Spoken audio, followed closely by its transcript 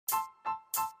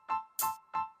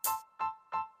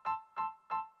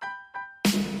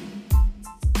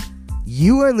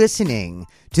You are listening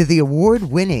to the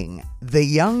award-winning The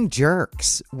Young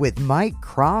Jerks with Mike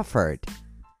Crawford.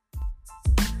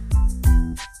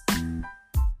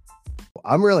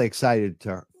 I'm really excited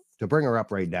to bring her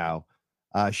up right now.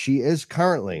 She's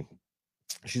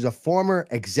a former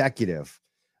executive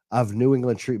of New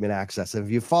England Treatment Access. And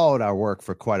if you followed our work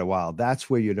for quite a while,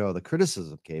 that's where you know the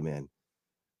criticism came in.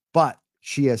 But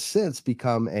she has since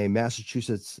become a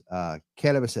Massachusetts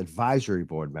Cannabis Advisory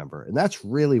Board member. And that's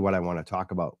really what I want to talk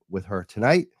about with her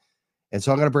tonight. And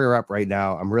so I'm going to bring her up right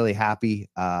now. I'm really happy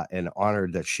and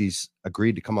honored that she's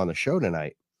agreed to come on the show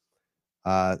tonight.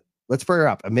 Let's bring her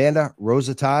up. Amanda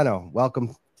Rositano,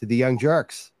 welcome to the Young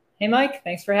Jerks. Hey, Mike.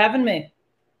 Thanks for having me.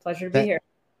 Pleasure to be here.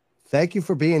 Thank you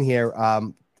for being here.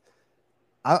 I'm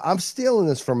stealing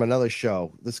this from another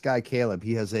show. This guy, Caleb,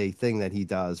 he has a thing that he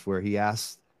does where he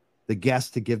asks the guests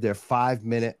to give their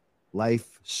 5-minute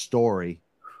life story.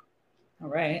 All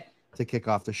right. To kick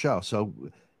off the show. So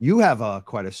you have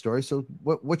quite a story. So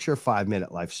what's your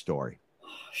 5-minute life story?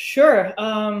 Sure.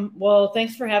 Well,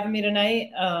 thanks for having me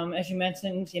tonight. As you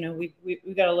mentioned, you know, we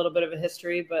got a little bit of a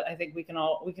history, but I think we can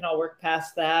all work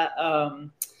past that.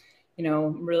 You know,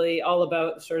 really all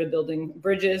about sort of building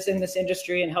bridges in this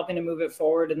industry and helping to move it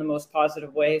forward in the most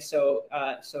positive way. So,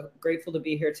 so grateful to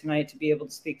be here tonight to be able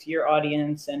to speak to your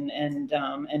audience and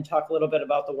talk a little bit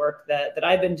about the work that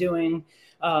I've been doing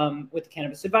with the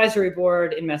Cannabis Advisory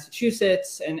Board in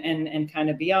Massachusetts and kind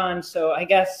of beyond. So I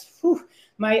guess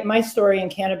my story in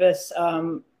cannabis. I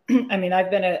mean,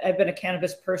 I've been a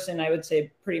cannabis person, I would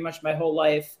say, pretty much my whole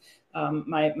life.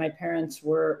 My parents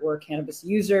were cannabis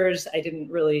users. I didn't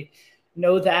really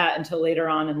know that until later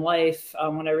on in life,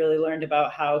 when I really learned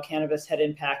about how cannabis had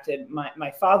impacted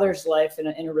my father's life in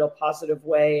a real positive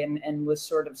way, and was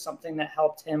sort of something that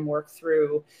helped him work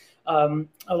through a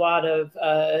lot of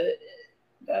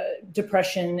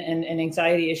depression and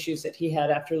anxiety issues that he had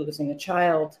after losing a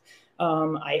child.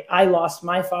 I lost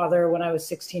my father when I was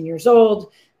 16 years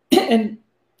old and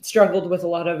struggled with a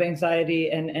lot of anxiety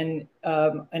and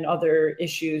other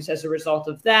issues as a result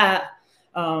of that.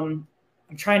 I'm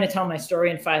trying to tell my story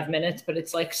in 5 minutes, but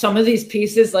it's like some of these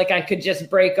pieces, like I could just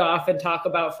break off and talk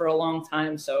about for a long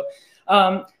time. So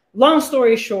long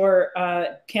story short,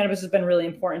 cannabis has been really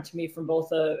important to me from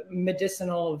both a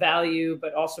medicinal value,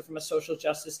 but also from a social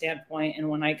justice standpoint. And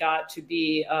when I got to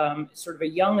be sort of a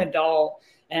young adult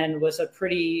and was a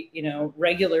pretty, you know,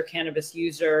 regular cannabis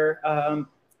user,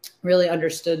 really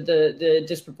understood the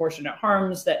disproportionate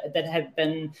harms that had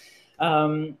been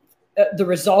the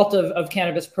result of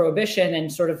cannabis prohibition,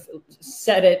 and sort of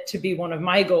set it to be one of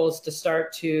my goals to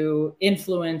start to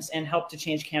influence and help to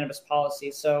change cannabis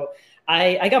policy. So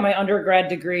I got my undergrad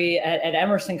degree at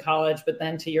Emerson College, but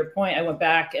then to your point, I went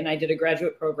back and I did a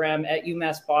graduate program at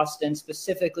UMass Boston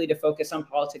specifically to focus on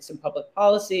politics and public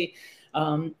policy.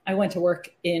 I went to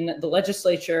work in the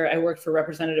legislature. I worked for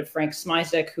Representative Frank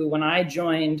Smizek, who, when I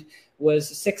joined, was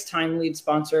a 6-time lead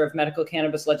sponsor of medical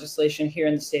cannabis legislation here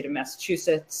in the state of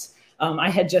Massachusetts.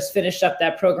 I had just finished up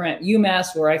that program at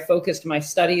UMass, where I focused my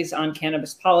studies on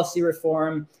cannabis policy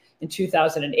reform. In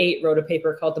 2008, wrote a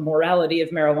paper called The Morality of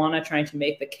Marijuana, trying to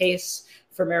make the case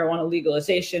for marijuana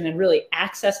legalization and really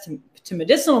access to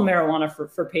medicinal marijuana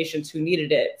for patients who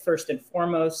needed it first and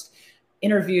foremost.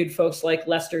 Interviewed folks like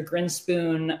Lester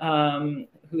Grinspoon,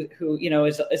 who you know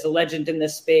is a legend in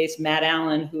this space, Matt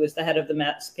Allen, who is the head of the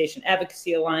Mass Patient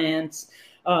Advocacy Alliance,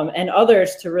 and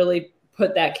others to really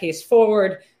put that case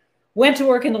forward. Went to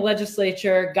work in the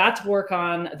legislature, got to work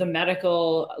on the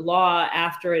medical law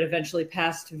after it eventually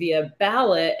passed via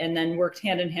ballot, and then worked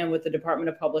hand in hand with the Department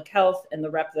of Public Health and the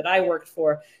rep that I worked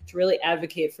for to really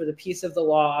advocate for the piece of the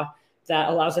law that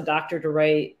allows a doctor to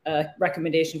write a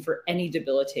recommendation for any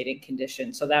debilitating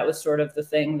condition. So that was sort of the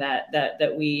thing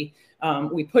that we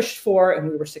pushed for, and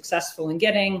we were successful in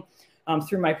getting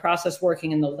through my process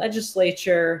working in the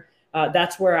legislature.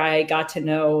 That's where I got to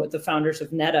know the founders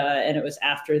of Netta, and it was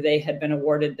after they had been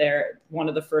awarded one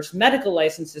of the first medical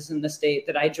licenses in the state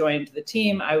that I joined the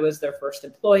team. I was their first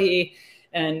employee,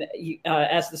 and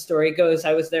as the story goes,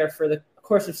 I was there for the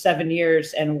course of 7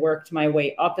 years and worked my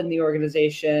way up in the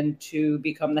organization to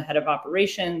become the head of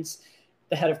operations,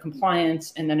 the head of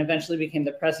compliance, and then eventually became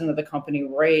the president of the company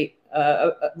right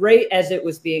as it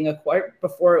was being acquired,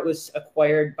 before it was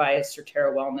acquired by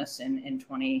Certera Wellness in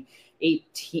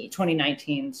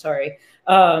 2019. Sorry.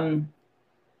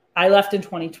 I left in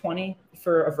 2020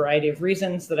 for a variety of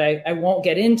reasons that I won't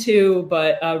get into,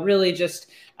 but really just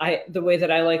the way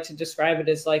that I like to describe it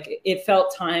is like it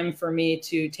felt time for me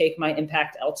to take my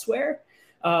impact elsewhere.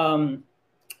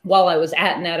 While I was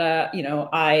at Netta, you know,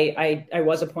 I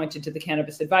was appointed to the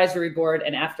Cannabis Advisory Board,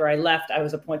 and after I left, I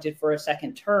was appointed for a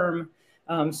second term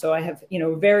So I have,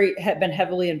 have been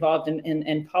heavily involved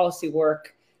in policy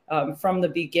work from the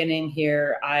beginning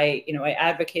here. I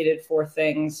advocated for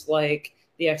things like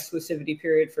the exclusivity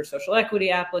period for social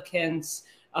equity applicants,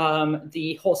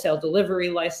 the wholesale delivery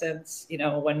license,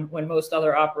 when most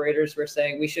other operators were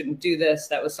saying we shouldn't do this,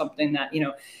 that was something that,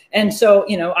 and so,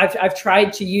 I've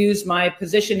tried to use my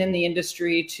position in the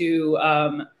industry to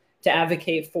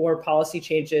advocate for policy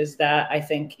changes that I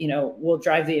think, will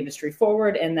drive the industry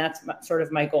forward. And that's sort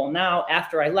of my goal now.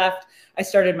 After I left, I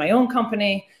started my own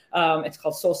company. It's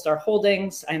called Soulstar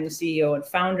Holdings. I'm the CEO and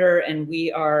founder, and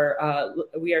we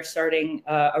are starting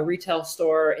a retail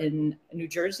store in New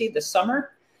Jersey this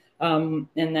summer. And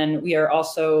then we are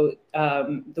also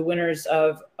the winners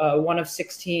of one of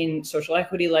 16 social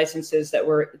equity licenses that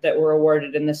were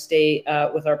awarded in the state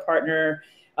with our partner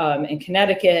in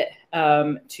Connecticut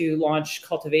to launch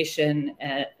cultivation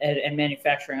and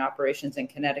manufacturing operations in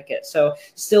Connecticut. So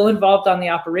still involved on the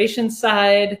operations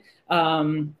side.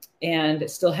 And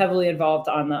still heavily involved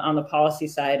on the policy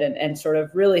side, and sort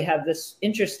of really have this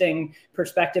interesting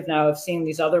perspective now of seeing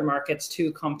these other markets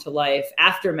too come to life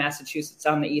after Massachusetts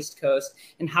on the East Coast,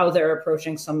 and how they're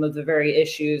approaching some of the very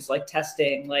issues like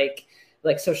testing, like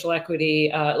social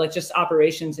equity, like just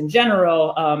operations in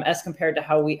general, as compared to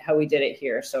how we did it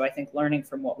here. So I think learning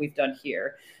from what we've done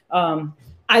here.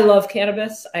 I love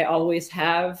cannabis. I always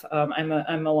have. I'm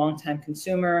a longtime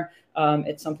consumer.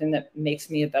 It's something that makes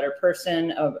me a better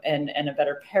person and a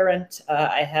better parent.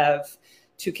 I have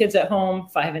 2 kids at home,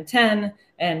 5 and 10,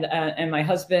 and my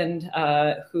husband,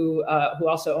 who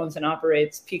also owns and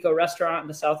operates Pico Restaurant in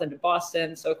the south end of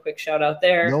Boston. So a quick shout out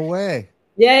there. No way.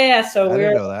 Yeah. So I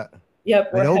didn't know that.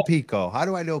 Yep. I know Pico. How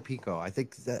do I know Pico? I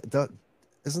think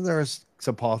isn't there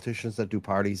some politicians that do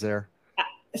parties there?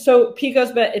 So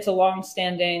Pico's, but it's a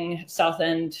long-standing South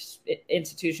End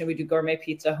institution. We do gourmet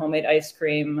pizza, homemade ice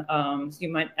cream.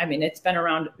 It's been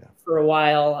around for a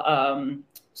while.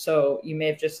 So you may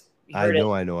have just heard it.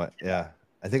 I know it. Yeah.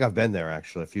 I think I've been there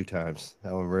actually a few times.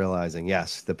 Now I'm realizing,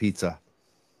 yes, the pizza.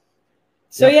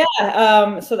 So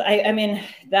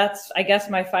that's, I guess,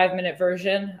 my 5-minute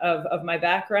version of my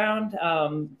background.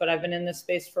 But I've been in this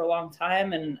space for a long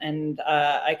time, and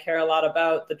I care a lot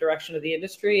about the direction of the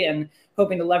industry, and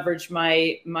hoping to leverage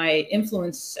my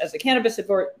influence as a cannabis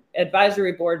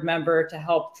advisory board member to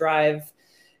help drive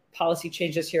policy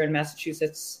changes here in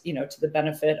Massachusetts, to the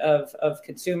benefit of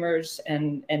consumers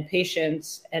and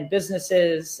patients and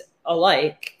businesses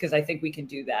alike, because I think we can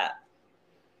do that.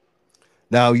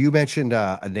 Now, you mentioned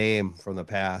a name from the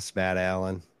past, Matt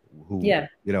Allen, who,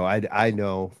 I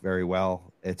know very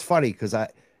well. It's funny because I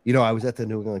was at the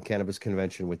New England Cannabis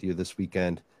Convention with you this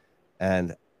weekend,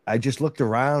 and I just looked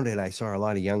around and I saw a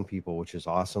lot of young people, which is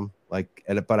awesome.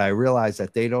 But I realized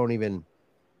that they don't even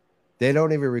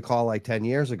recall like 10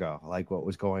 years ago, like what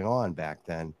was going on back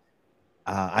then.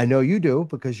 I know you do,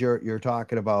 because you're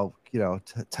talking about,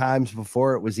 times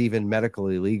before it was even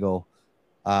medically legal.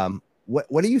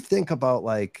 What do you think about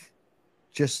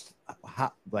just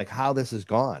how this has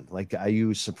gone? Like, are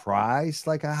you surprised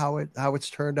how it's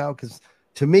turned out? Because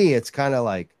to me, it's kind of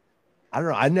like, I don't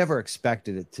know. I never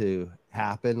expected it to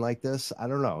happen like this. I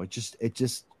don't know. It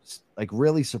just like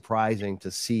really surprising to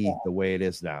see the way it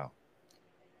is now.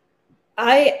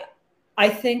 I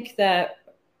think that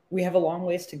we have a long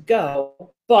ways to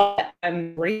go, but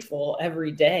I'm grateful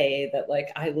every day that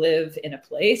I live in a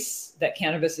place that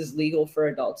cannabis is legal for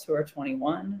adults who are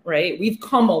 21, right? We've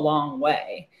come a long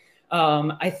way.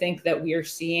 I think that we are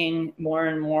seeing more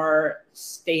and more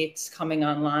states coming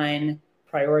online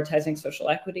prioritizing social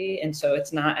equity. And so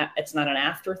it's not an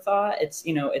afterthought.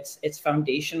 It's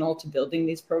foundational to building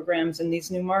these programs in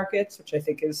these new markets, which I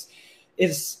think is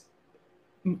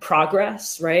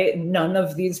progress, right? None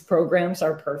of these programs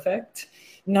are perfect.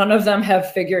 None of them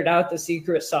have figured out the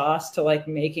secret sauce to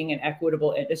making an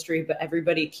equitable industry, but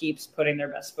everybody keeps putting their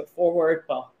best foot forward.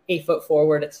 Well, a foot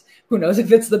forward. It's who knows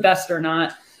if it's the best or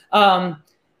not.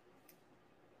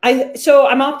 So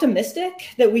I'm optimistic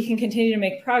that we can continue to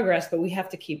make progress, but we have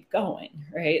to keep going,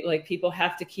 right? People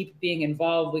have to keep being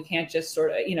involved. We can't just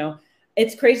sort of,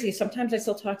 it's crazy. Sometimes I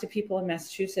still talk to people in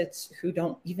Massachusetts who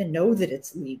don't even know that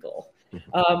it's legal.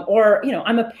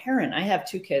 I'm a parent. I have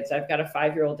 2 kids. I've got a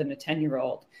 5-year-old and a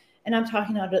 10-year-old, and I'm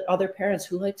talking to other parents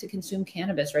who like to consume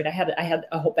cannabis, right? I had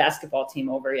a whole basketball team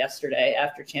over yesterday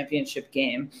after championship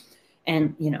game,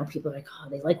 and people are like, oh,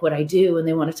 they like what I do and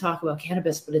they want to talk about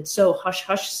cannabis, but it's so hush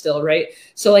hush still, right?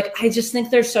 So I just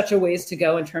think there's such a ways to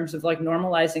go in terms of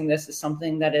normalizing this as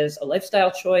something that is a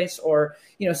lifestyle choice, or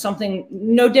something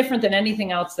no different than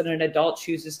anything else that an adult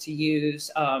chooses to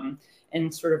use.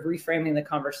 and sort of reframing the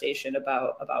conversation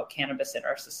about cannabis in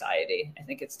our society. I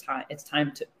think it's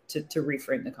time to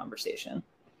reframe the conversation.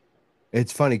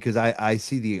 It's funny because I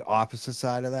see the opposite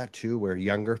side of that too, where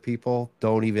younger people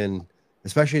don't even,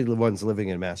 especially the ones living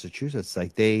in Massachusetts,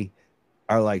 like they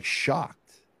are like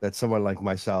shocked that someone like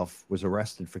myself was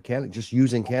arrested for just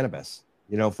using cannabis,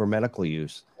 for medical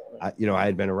use. I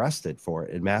had been arrested for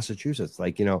it in Massachusetts.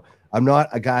 Like, I'm not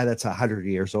a guy that's 100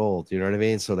 years old. You know what I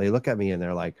mean? So they look at me and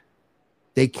they're like,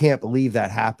 they can't believe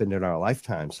that happened in our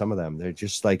lifetime. Some of them, they're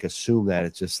just like, assume that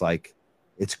it's just like,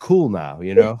 it's cool now,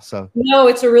 So no,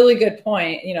 it's a really good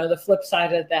point. The flip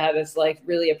side of that is like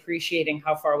really appreciating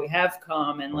how far we have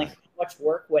come and like how much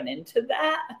work went into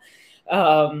that.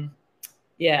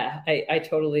 Yeah, I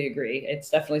totally agree. It's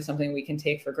definitely something we can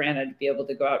take for granted to be able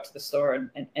to go out to the store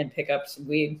and pick up some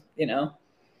weed,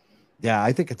 Yeah,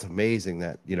 I think it's amazing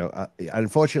that,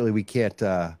 unfortunately we can't,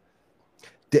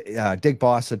 Dig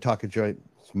Boston Talking Joint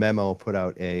memo put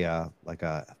out a, like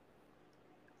a,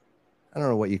 I don't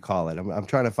know what you call it. I'm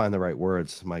trying to find the right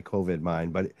words, my COVID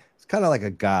mind, but it's kind of like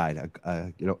a guide,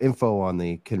 info on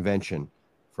the convention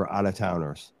for out of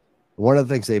towners. One of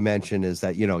the things they mention is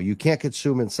that, you can't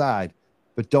consume inside,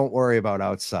 but don't worry about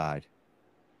outside.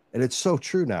 And it's so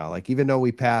true now. Like, even though when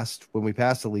we passed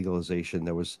the legalization,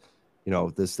 there was,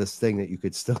 this thing that you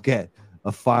could still get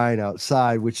a fine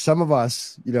outside, which some of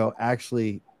us,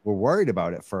 actually were worried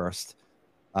about at first.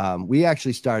 We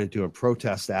actually started doing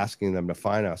protests asking them to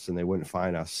fine us, and they wouldn't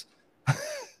fine us.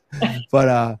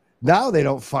 But now they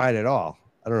don't fine at all.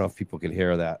 I don't know if people can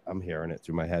hear that. I'm hearing it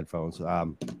through my headphones.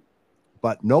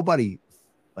 But nobody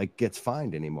like gets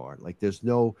fined anymore. Like, there's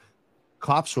no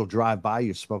cops will drive by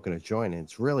you smoking a joint, and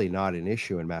it's really not an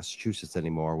issue in Massachusetts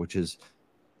anymore, which is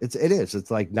it's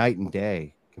like night and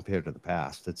day compared to the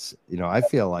past. It's, I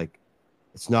feel like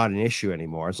it's not an issue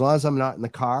anymore. As long as I'm not in the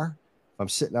car, if I'm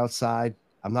sitting outside,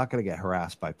 I'm not going to get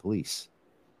harassed by police.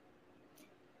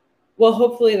 Well,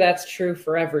 hopefully that's true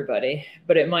for everybody,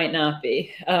 but it might not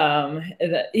be.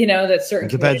 That certain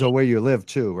it depends on where you live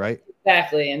too, right?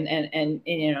 Exactly, and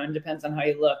it depends on how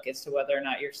you look as to whether or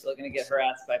not you're still going to get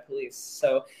harassed by police.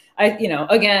 So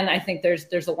again, I think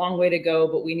there's a long way to go,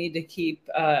 but we need to keep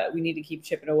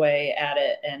chipping away at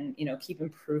it and keep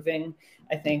improving.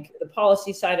 I think the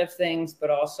policy side of things, but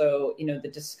also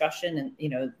the discussion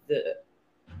and the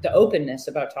openness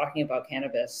about talking about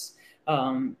cannabis.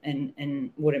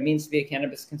 And what it means to be a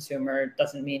cannabis consumer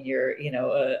doesn't mean you're,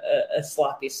 a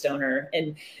sloppy stoner.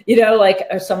 And, like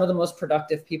some of the most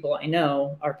productive people I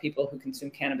know are people who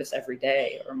consume cannabis every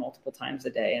day or multiple times a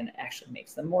day, and it actually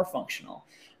makes them more functional.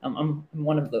 I'm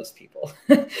one of those people.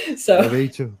 So yeah, me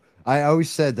too. I always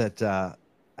said that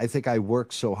I think I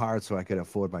work so hard so I could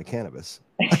afford my cannabis.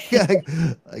 I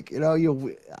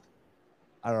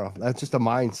don't know. That's just a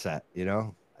mindset,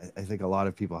 I think a lot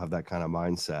of people have that kind of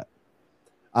mindset.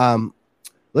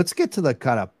 Let's get to the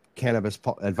kind of Cannabis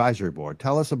Advisory Board.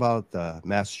 Tell us about the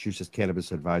Massachusetts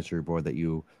Cannabis Advisory Board that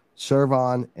you serve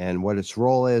on and what its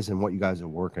role is and what you guys are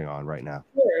working on right now.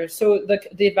 Sure. So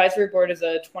the advisory board is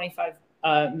a 25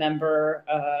 member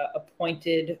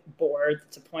appointed board.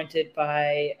 It's appointed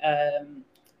by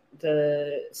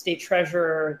the state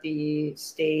treasurer, the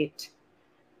state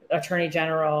attorney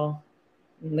general,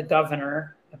 and the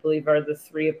governor, I believe, are the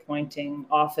three appointing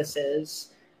offices.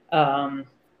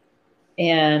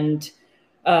 It's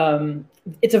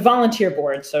a volunteer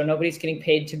board, so nobody's getting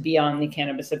paid to be on the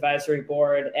Cannabis Advisory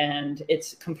Board, and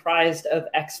it's comprised of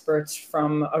experts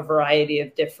from a variety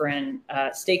of different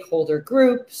stakeholder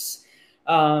groups,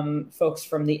 folks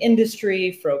from the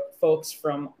industry, folks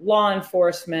from law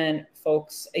enforcement,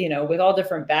 folks with all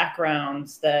different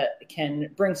backgrounds that can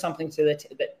bring something to the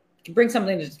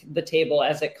table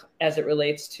as it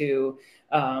relates to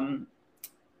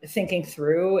thinking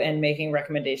through and making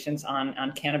recommendations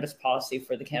on cannabis policy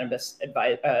for the Cannabis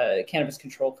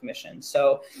Control Commission.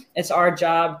 So it's our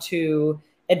job to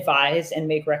advise and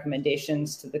make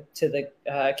recommendations to the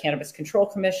Cannabis Control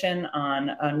Commission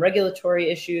on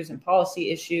regulatory issues and policy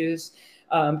issues.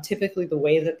 Typically, the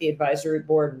way that the advisory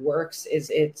board works is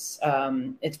it's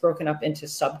broken up into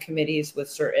subcommittees with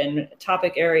certain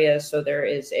topic areas. So there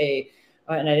is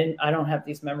and I don't have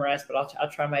these memorized, but I'll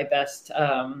try my best.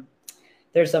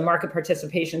 There's a market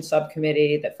participation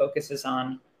subcommittee that focuses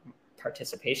on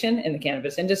participation in the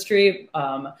cannabis industry.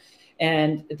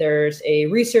 And there's a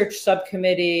research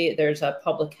subcommittee. There's a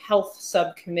public health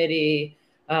subcommittee.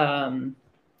 And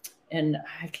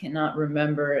I cannot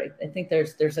remember. I think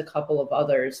there's a couple of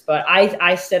others, but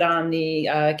I sit on the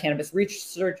cannabis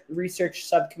research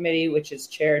subcommittee, which is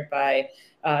chaired by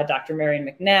Dr. Marion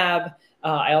McNabb.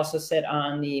 I also sit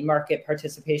on the market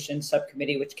participation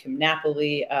subcommittee, which Kim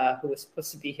Napoli, who was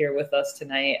supposed to be here with us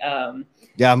tonight.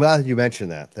 Yeah, I'm glad you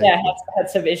mentioned that. Thank you. Had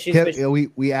some issues. Kim, but you know,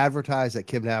 we advertised that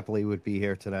Kim Napoli would be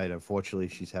here tonight. Unfortunately,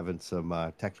 she's having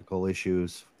some technical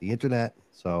issues with the internet.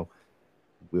 So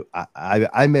I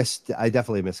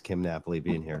definitely missed Kim Napoli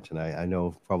being here tonight. I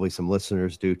know probably some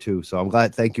listeners do too. So I'm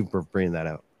glad. Thank you for bringing that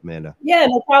out, Amanda. Yeah,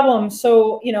 no problem.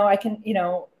 So, I can,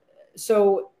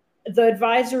 so the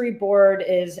advisory board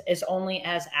is only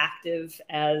as active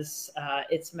as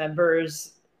its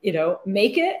members,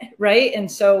 make it, right?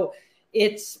 And so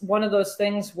it's one of those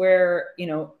things where,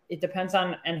 it depends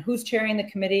on and who's chairing the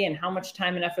committee and how much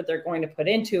time and effort they're going to put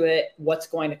into it, what's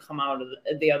going to come out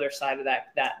of the other side of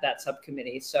that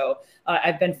subcommittee. So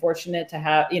I've been fortunate to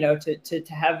have, to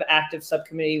have active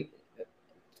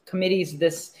committees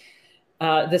this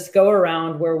go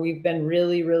around, where we've been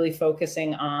really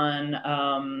focusing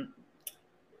on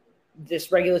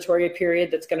this regulatory period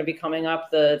that's going to be coming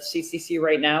up. The CCC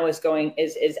right now is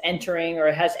entering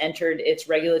or has entered its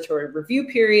regulatory review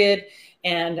period,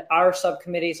 and our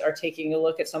subcommittees are taking a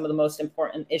look at some of the most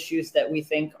important issues that we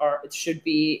think should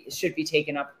be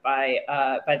taken up by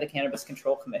the Cannabis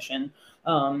Control Commission.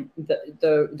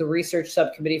 The research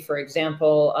subcommittee, for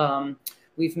example.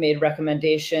 We've made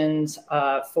recommendations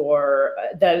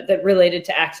that related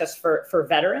to access for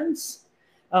veterans,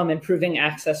 improving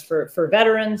access for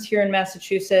veterans here in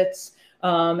Massachusetts.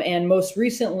 And most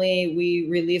recently, we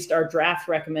released our draft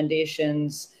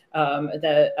recommendations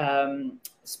that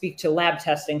speak to lab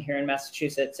testing here in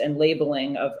Massachusetts and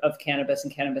labeling of cannabis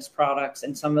and cannabis products,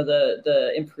 and some of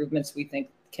the improvements we think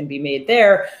can be made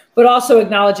there, but also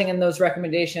acknowledging in those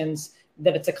recommendations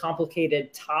that it's a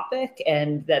complicated topic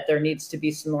and that there needs to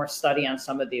be some more study on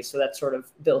some of these. So that's sort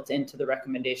of built into the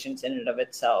recommendations in and of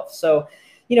itself. So,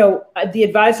 the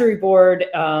advisory board,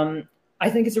 I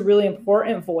think, is a really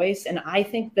important voice. And I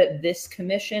think that this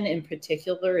commission in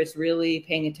particular is really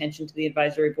paying attention to the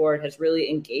advisory board, has really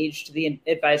engaged the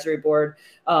advisory board.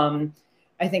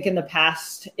 I think in the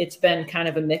past, it's been kind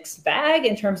of a mixed bag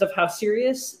in terms of how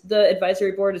serious the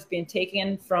advisory board is being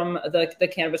taken from the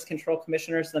cannabis control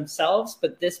commissioners themselves.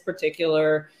 But this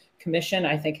particular commission,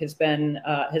 I think, has been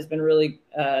really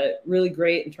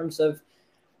great in terms of,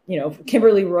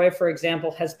 Kimberly Roy, for example,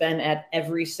 has been at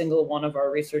every single one of our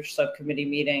research subcommittee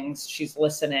meetings. She's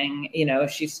listening,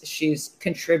 she's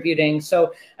contributing.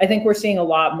 So I think we're seeing a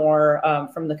lot more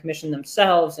from the commission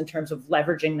themselves in terms of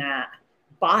leveraging that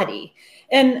body.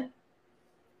 And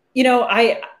maybe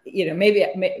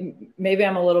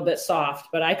I'm a little bit soft,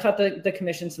 but I cut the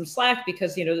commission some slack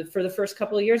because for the first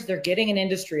couple of years they're getting an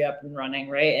industry up and running,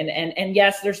 right? And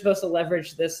yes, they're supposed to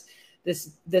leverage this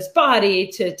body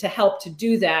to help to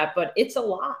do that, but it's a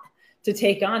lot to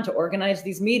take on, to organize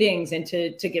these meetings and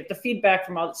to get the feedback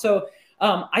from all. So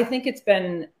I think it's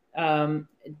been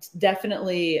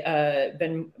definitely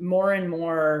been more and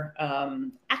more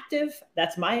active.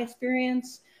 That's my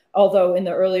experience. Although in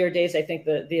the earlier days, I think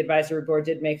the advisory board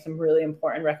did make some really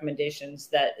important recommendations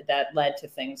that led to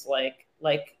things like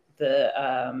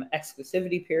the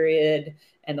exclusivity period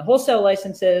and the wholesale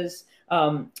licenses.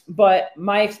 But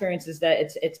my experience is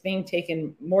that it's being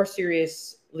taken more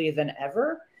seriously than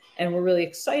ever. And we're really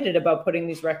excited about putting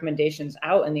these recommendations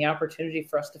out and the opportunity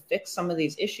for us to fix some of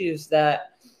these issues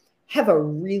that have a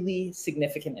really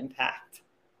significant impact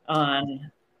on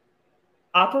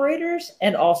operators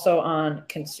and also on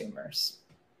consumers.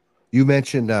 You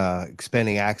mentioned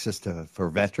expanding access for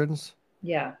veterans.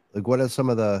 Yeah. Like, what are some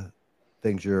of the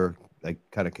things you're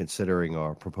kind of considering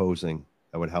or proposing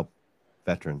that would help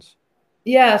veterans?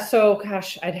 Yeah. So,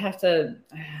 gosh, I'd have to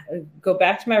go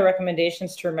back to my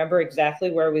recommendations to remember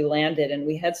exactly where we landed. And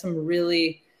we had some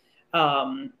really,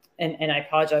 and I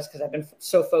apologize because I've been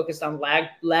so focused on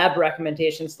lab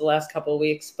recommendations the last couple of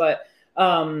weeks. But,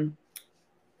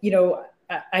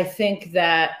 I think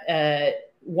that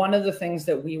one of the things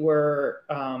that we were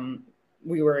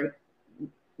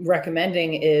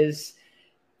recommending is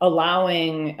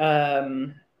allowing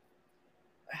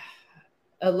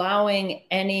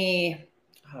any.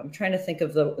 I'm trying to think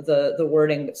of the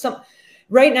wording.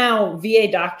 Right now,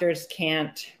 VA doctors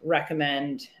can't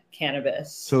recommend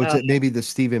cannabis. So it's maybe the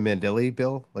Stephen Mandilli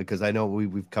bill, because I know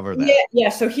we've covered that. Yeah.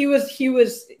 So he was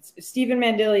Stephen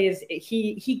Mandilli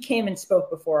he came and spoke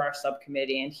before our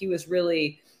subcommittee, and he was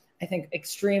really, I think,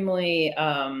 extremely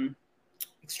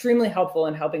helpful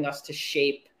in helping us to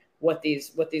shape what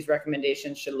these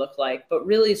recommendations should look like, but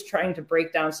really is trying to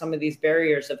break down some of these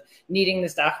barriers of needing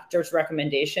this doctor's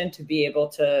recommendation to be able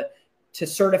to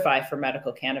certify for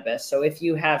medical cannabis. So if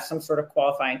you have some sort of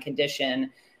qualifying condition,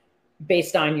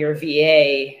 based on your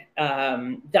VA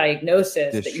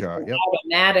diagnosis, that you Sure, can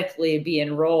automatically be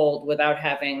enrolled without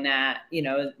having that,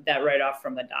 that write-off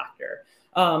from the doctor.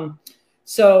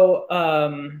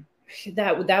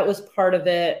 That was part of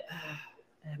it.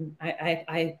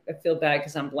 I feel bad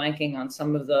because I'm blanking on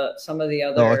some of the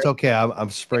other. No, it's okay. I'm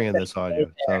springing this on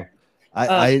you. So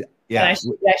I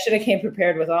should have came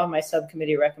prepared with all my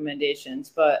subcommittee recommendations.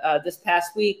 But this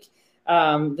past week,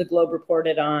 the Globe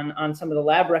reported on some of the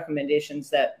lab recommendations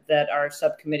that our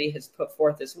subcommittee has put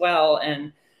forth as well.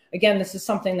 And again, this is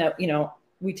something that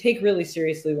we take really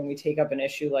seriously when we take up an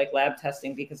issue like lab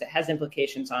testing, because it has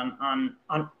implications on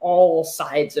all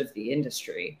sides of the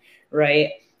industry,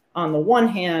 right? On the one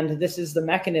hand, this is the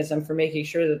mechanism for making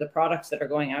sure that the products that are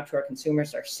going out to our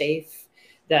consumers are safe,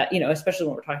 that, especially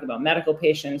when we're talking about medical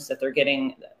patients, that they're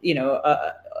getting,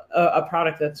 a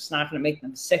product that's not going to make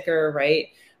them sicker, right?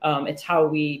 It's how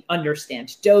we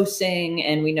understand dosing,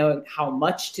 and we know how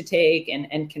much to take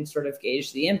and can sort of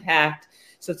gauge the impact.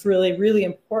 So it's really, really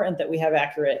important that we have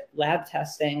accurate lab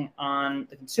testing on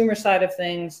the consumer side of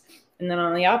things. And then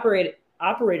on the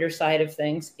operator side of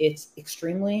things, it's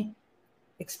extremely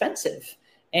expensive.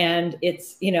 And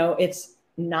it's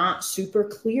not super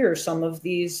clear, some of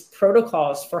these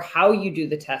protocols for how you do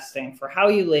the testing, for how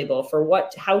you label,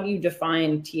 how you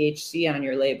define THC on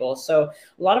your label. So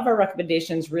a lot of our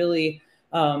recommendations really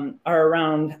are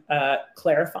around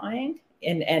clarifying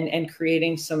and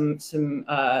creating some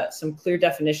clear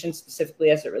definitions specifically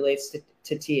as it relates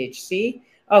to THC.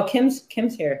 Oh, Kim's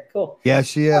here. Cool. Yeah,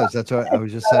 she is. That's what I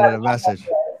was just sending a message.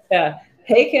 Yeah.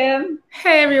 Hey, Kim.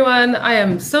 Hey, everyone. I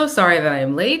am so sorry that I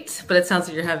am late, but it sounds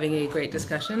like you're having a great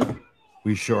discussion.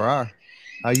 We sure are.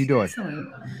 How you doing?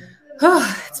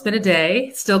 It's been a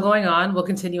day. Still going on. We'll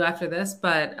continue after this,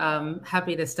 but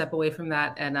happy to step away from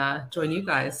that and join you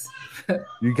guys.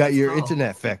 You got your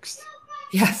internet fixed?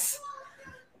 Yes.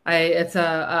 It's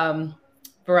a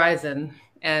Verizon,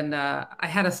 and I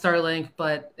had a Starlink,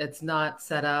 but it's not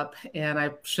set up, and I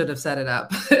should have set it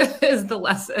up. Is the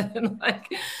lesson.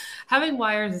 Having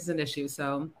wires is an issue,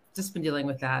 so just been dealing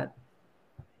with that.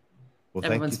 Well,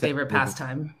 everyone's favorite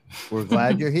pastime. We're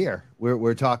glad you're here.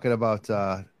 We're talking about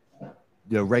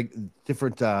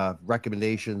different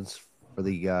recommendations for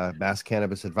the Mass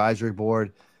Cannabis Advisory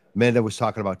Board. Amanda was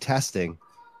talking about testing.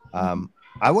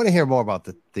 I want to hear more about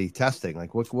the testing.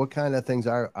 Like what kind of things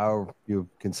are you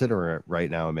considering right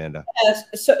now, Amanda?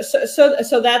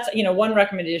 So that's, one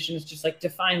recommendation is just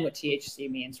define what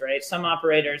THC means, right? Some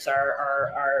operators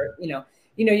are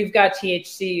you've got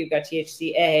THC, you've got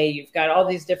THCA, you've got all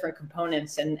these different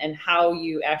components, and how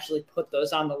you actually put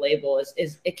those on the label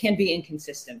is it can be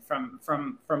inconsistent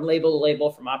from label to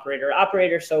label, from operator to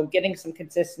operator. So getting some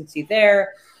consistency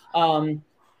there.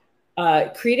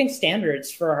 Creating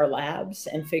standards for our labs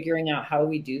and figuring out how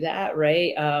we do that,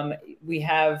 right? We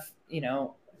have,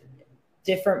 the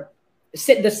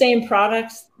same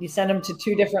products, you send them to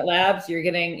two different labs, you're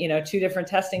getting, two different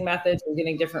testing methods, you're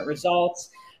getting different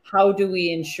results. How do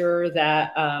we ensure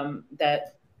that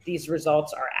that these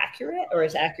results are accurate, or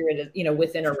as accurate as,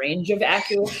 within a range of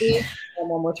accuracy? And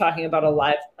when we're talking about a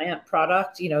live plant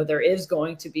product, there is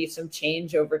going to be some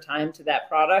change over time to that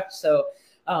product. So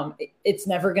it's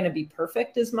never going to be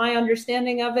perfect, is my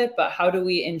understanding of it. But how do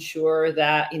we ensure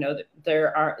that,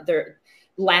 there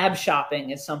lab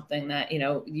shopping is something that,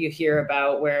 you hear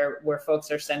about where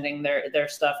folks are sending their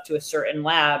stuff to a certain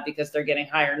lab because they're getting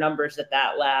higher numbers at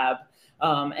that lab.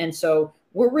 And so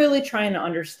we're really trying to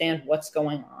understand what's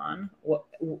going on.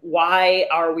 Why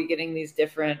are we getting these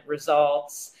different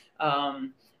results?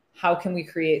 How can we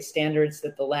create standards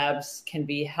that the labs can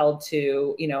be held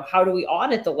to? How do we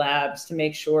audit the labs to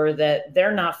make sure that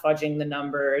they're not fudging the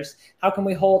numbers? How can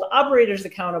we hold operators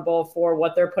accountable for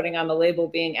what they're putting on the label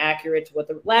being accurate to what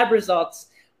the lab results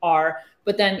are?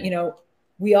 But then,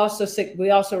 we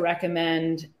also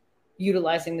recommend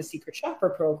utilizing the secret shopper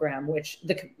program, which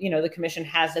the commission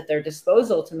has at their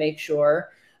disposal to make sure.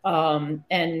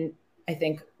 And I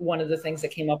think one of the things that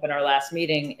came up in our last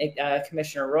meeting,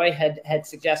 Commissioner Roy had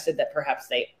suggested that perhaps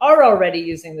they are already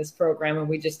using this program and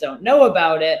we just don't know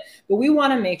about it. But we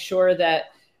want to make sure that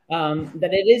that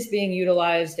it is being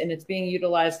utilized, and it's being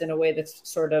utilized in a way that's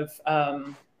sort of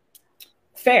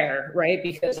fair, right?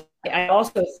 Because I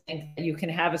also think that you can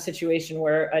have a situation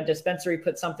where a dispensary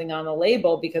puts something on the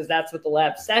label because that's what the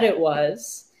lab said it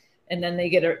was, and then they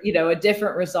get a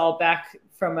different result back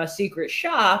from a secret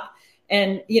shop.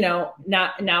 And,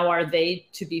 now are they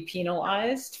to be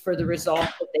penalized for the result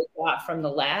that they got from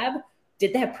the lab?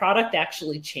 Did that product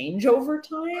actually change over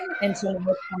time? And so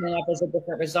it's coming up as a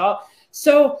different result.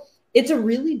 So it's a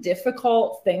really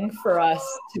difficult thing for us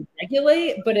to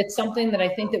regulate, but it's something that I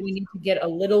think that we need to get a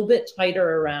little bit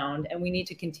tighter around, and we need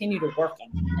to continue to work on.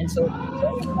 And so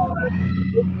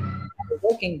the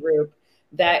working group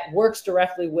that works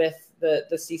directly with the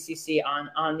CCC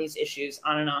on these issues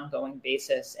on an ongoing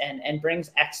basis, and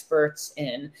brings experts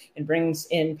in, and brings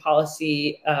in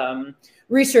policy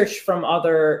research from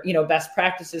other, best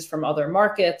practices from other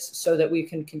markets, so that we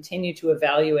can continue to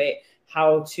evaluate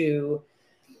how to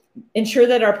ensure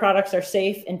that our products are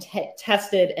safe and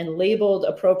tested and labeled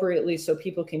appropriately so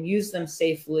people can use them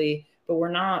safely, but we're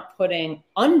not putting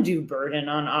undue burden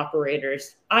on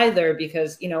operators either,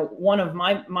 because, one of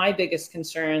my biggest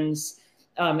concerns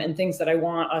and things that I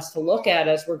want us to look at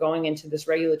as we're going into this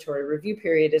regulatory review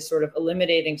period is sort of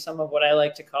eliminating some of what I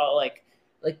like to call like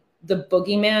the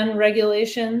boogeyman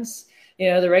regulations,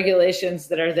 the regulations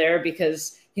that are there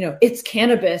because, it's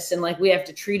cannabis and like we have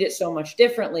to treat it so much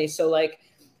differently. So like,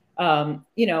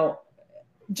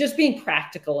 just being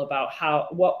practical about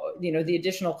the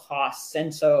additional costs.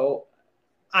 And so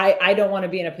I don't want to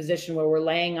be in a position where we're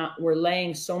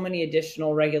laying so many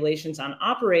additional regulations on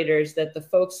operators that the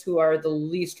folks who are the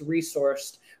least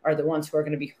resourced are the ones who are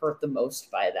going to be hurt the most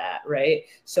by that. Right.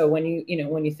 So when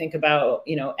you think about,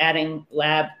 adding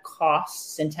lab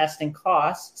costs and testing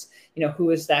costs,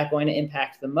 who is that going to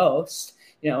impact the most?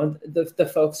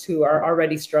 The folks who are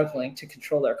already struggling to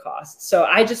control their costs. So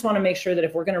I just want to make sure that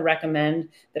if we're going to recommend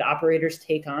that operators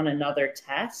take on another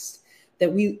test,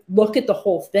 that we look at the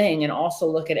whole thing and also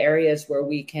look at areas where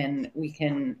we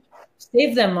can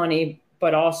save them money,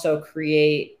 but also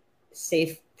create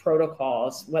safe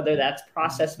protocols, whether that's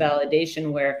process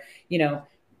validation, where,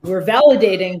 we're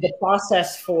validating the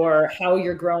process for how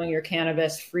you're growing your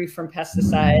cannabis free from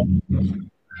pesticides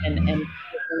and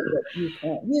that you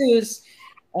can't use.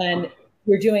 And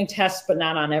we're doing tests, but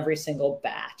not on every single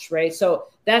batch, right? So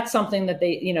that's something that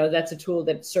that's a tool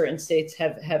that certain states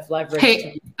have leveraged.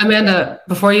 Hey, Amanda,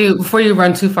 before you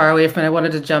run too far away from it, I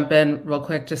wanted to jump in real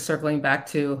quick, just circling back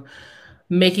to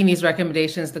making these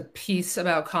recommendations. The piece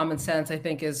about common sense, I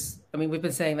think we've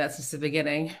been saying that since the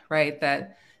beginning, right?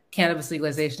 That cannabis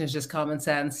legalization is just common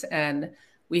sense. And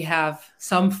we have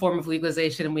some form of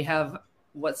legalization, and we have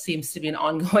what seems to be an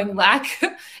ongoing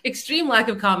extreme lack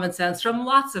of common sense from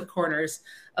lots of corners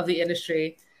of the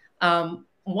industry.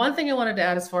 One thing I wanted to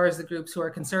add, as far as the groups who are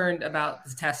concerned about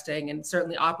the testing, and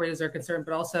certainly operators are concerned,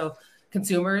 but also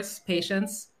consumers,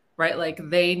 patients, right? Like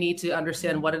they need to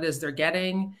understand what it is they're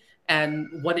getting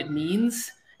and what it means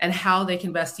and how they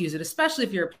can best use it, especially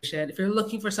if you're a patient. If you're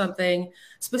looking for something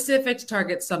specific to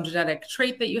target some genetic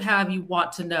trait that you have, you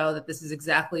want to know that this is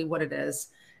exactly what it is.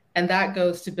 And that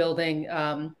goes to building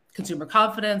consumer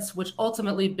confidence, which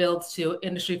ultimately builds to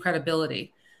industry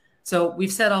credibility. So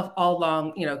we've said all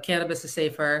along, cannabis is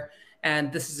safer,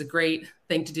 and this is a great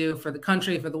thing to do for the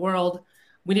country, for the world.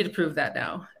 We need to prove that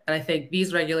now. And I think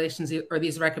these regulations or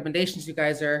these recommendations you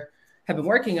guys have been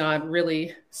working on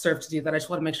really serve to do that. I just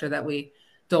want to make sure that we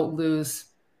don't lose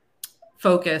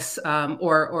focus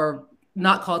or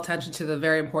not call attention to the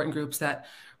very important groups that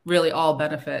really all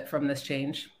benefit from this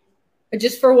change.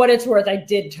 Just for what it's worth, I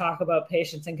did talk about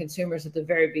patients and consumers at the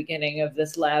very beginning of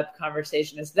this lab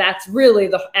conversation. That's really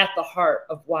at the heart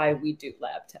of why we do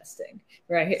lab testing,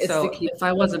 right? It's so if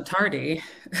I wasn't tardy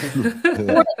and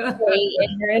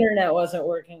your internet wasn't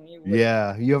working,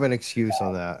 you have an excuse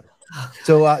on that.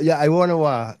 So I want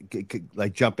to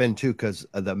jump in too, because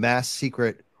the mass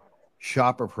secret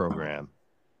shopper program,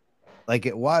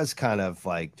 it was kind of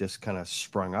just kind of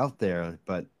sprung out there,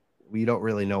 but we don't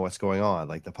really know what's going on.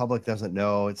 The public doesn't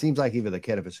know. It seems like even the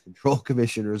Cannabis Control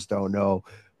Commissioners don't know.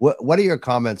 What are your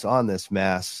comments on this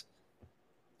mass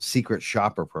secret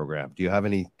shopper program? Do you have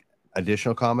any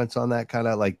additional comments on that? Kind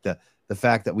of the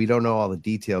fact that we don't know all the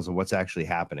details of what's actually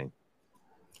happening.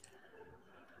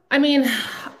 I mean,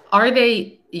 are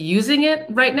they using it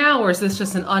right now, or is this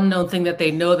just an unknown thing that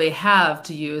they know they have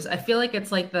to use? I feel like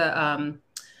it's like the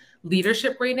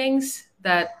leadership ratings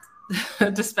that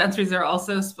dispensaries are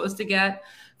also supposed to get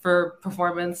for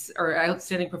performance or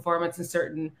outstanding performance in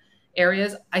certain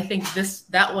areas. I think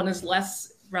that one is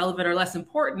less relevant or less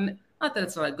important. Not that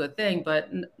it's not a good thing, but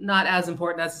not as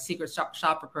important as the secret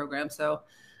shopper program. So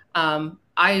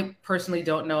I personally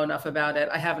don't know enough about it.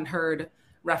 I haven't heard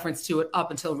reference to it up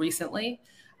until recently.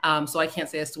 So I can't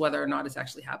say as to whether or not it's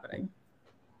actually happening.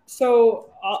 So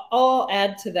I'll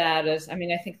add to that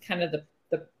I think kind of the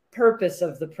purpose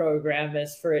of the program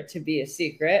is for it to be a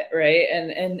secret, right?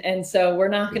 And so we're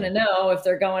not going to know if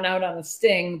they're going out on a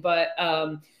sting, but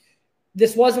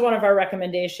this was one of our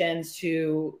recommendations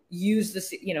to use this,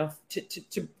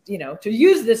 to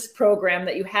use this program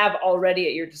that you have already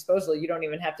at your disposal. You don't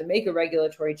even have to make a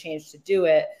regulatory change to do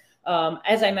it.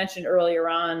 As I mentioned earlier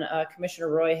on, Commissioner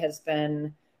Roy has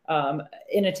been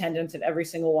in attendance at every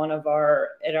single one of our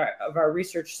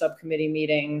research subcommittee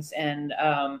meetings, and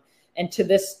to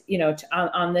this,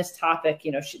 on this topic,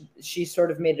 she sort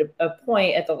of made a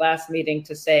point at the last meeting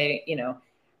to say,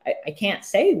 I can't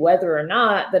say whether or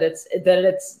not that it's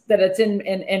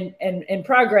in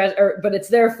progress, but it's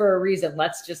there for a reason.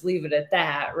 Let's just leave it at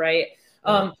that, right?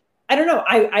 I don't know.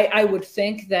 I would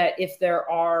think that if there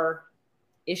are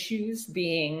issues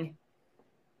being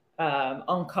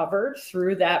uncovered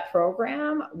through that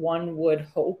program, one would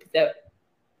hope that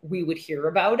we would hear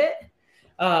about it.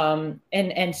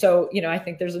 And so, I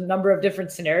think there's a number of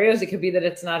different scenarios. It could be that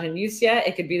it's not in use yet.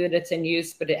 It could be that it's in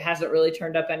use, but it hasn't really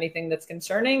turned up anything that's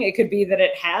concerning. It could be that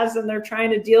it has, and they're trying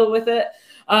to deal with it.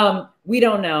 We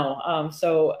don't know.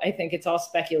 So I think it's all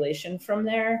speculation from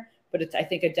there, but it's, I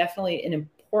think, definitely an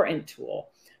important tool.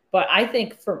 But I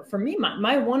think for me,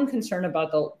 my one concern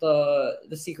about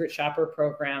the secret shopper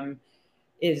program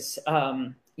is,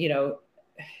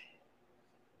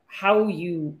 how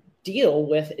you deal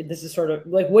with this. Is sort of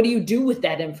like, what do you do with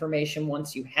that information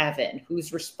once you have it, and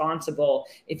who's responsible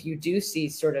if you do see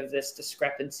sort of this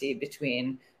discrepancy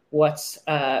between what's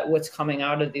coming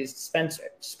out of these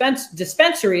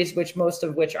dispensaries, which most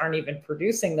of which aren't even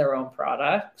producing their own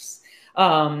products,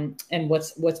 and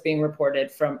what's being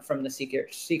reported from the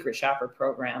secret shopper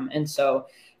program. And so,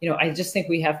 I just think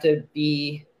we have to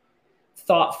be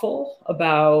thoughtful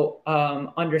about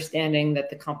understanding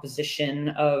that the composition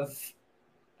of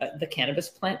the cannabis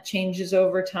plant changes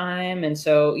over time. And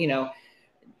so,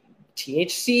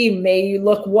 THC may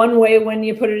look one way when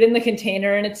you put it in the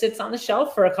container and it sits on the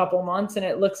shelf for a couple months, and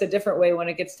it looks a different way when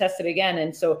it gets tested again.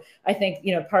 And so I think,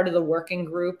 part of the working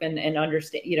group and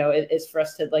understand, is for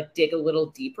us to like dig a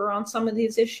little deeper on some of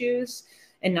these issues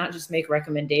and not just make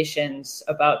recommendations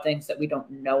about things that we don't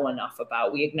know enough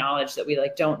about. We acknowledge that we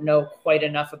don't know quite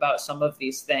enough about some of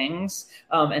these things,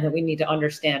 and that we need to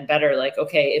understand better, like,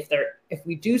 okay, if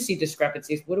we do see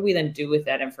discrepancies, what do we then do with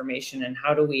that information, and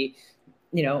how do we,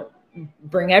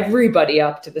 bring everybody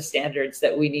up to the standards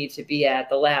that we need to be at,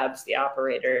 the labs, the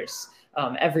operators,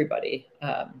 everybody.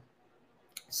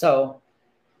 So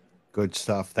good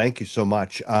stuff. Thank you so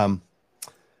much.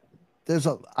 There's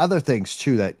other things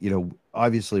too that,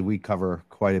 obviously we cover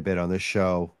quite a bit on this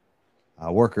show,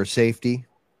 worker safety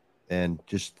and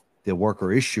just the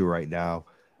worker issue right now.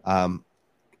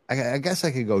 I guess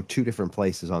I could go two different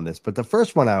places on this, but the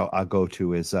first one I'll go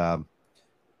to is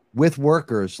with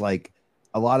workers. Like,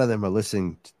 a lot of them are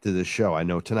listening to the show, I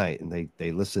know, tonight, and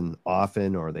they listen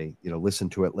often, or they, listen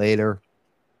to it later,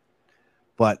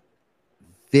 but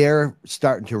they're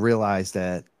starting to realize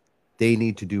that they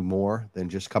need to do more than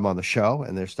just come on the show,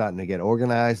 and they're starting to get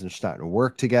organized and starting to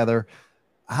work together.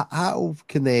 How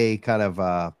can they kind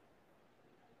of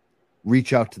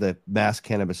reach out to the Mass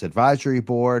Cannabis Advisory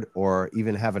Board, or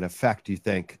even have an effect, do you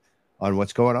think, on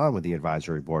what's going on with the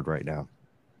advisory board right now?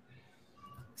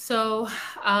 So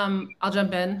I'll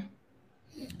jump in.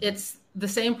 It's the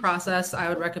same process I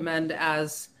would recommend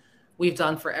as we've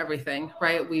done for everything,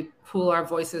 right? We pool our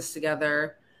voices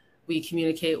together. We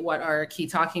communicate what our key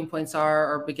talking points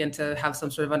are, or begin to have some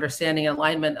sort of understanding and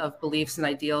alignment of beliefs and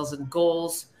ideals and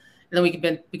goals. And then we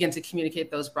can begin to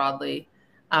communicate those broadly.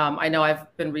 I know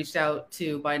I've been reached out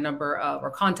to by a number of,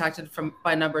 or contacted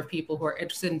by a number of people who are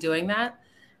interested in doing that.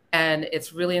 And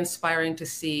it's really inspiring to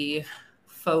see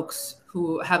folks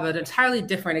who have an entirely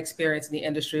different experience in the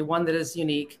industry, one that is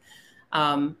unique,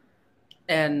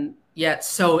 and yet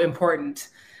so important,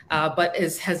 but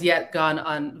has yet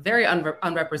gone very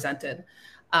unrepresented.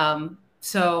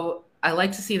 So I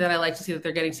like to see that. I like to see that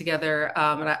they're getting together,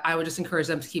 and I would just encourage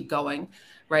them to keep going.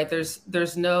 Right?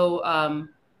 There's no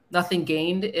nothing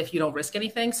gained if you don't risk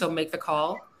anything. So make the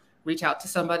call. Reach out to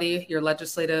somebody, your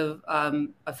legislative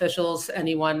officials,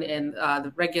 anyone in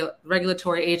the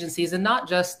regulatory agencies, and not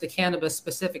just the cannabis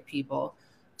specific people.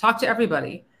 Talk to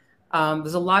everybody.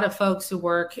 There's a lot of folks who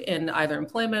work in either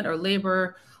employment or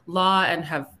labor law and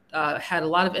have had a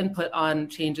lot of input on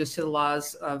changes to the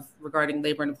laws regarding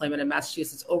labor and employment in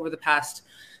Massachusetts over the past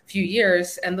few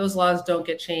years. And those laws don't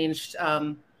get changed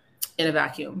in a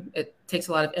vacuum. It takes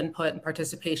a lot of input and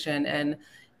participation. And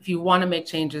if you want to make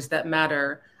changes that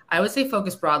matter, I would say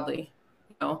focus broadly.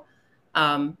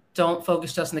 Don't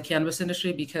focus just on the cannabis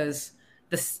industry, because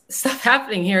the stuff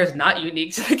happening here is not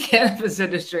unique to the cannabis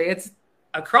industry. It's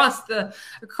across the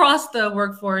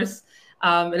workforce,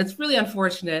 and it's really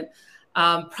unfortunate.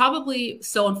 Probably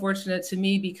so unfortunate to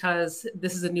me because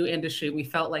this is a new industry. We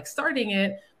felt like starting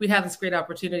it, we'd have this great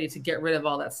opportunity to get rid of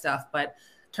all that stuff. But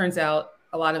turns out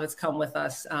a lot of it's come with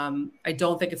us. I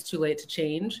don't think it's too late to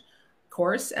change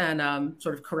course and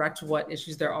sort of correct what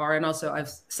issues there are. And also, I've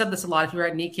said this a lot. If you were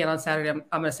at NECAN on Saturday, I'm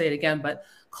going to say it again, but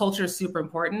culture is super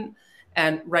important.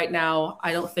 And right now,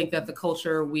 I don't think that the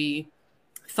culture we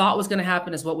thought was going to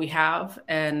happen is what we have.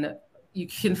 And you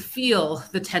can feel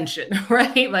the tension,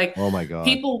 right? Like, oh my God,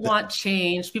 people want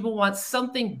change. People want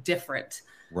something different.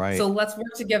 Right. So let's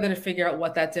work together to figure out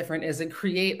what that different is and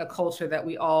create a culture that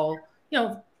we all,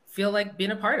 feel like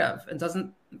being a part of and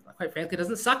quite frankly,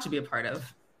 doesn't suck to be a part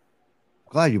of.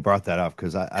 Glad you brought that up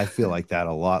because I feel like that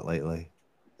a lot lately.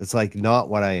 It's like not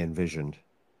what I envisioned,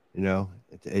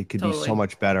 it could be so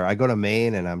much better. I go to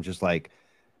Maine and I'm just like,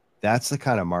 that's the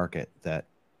kind of market that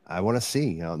I want to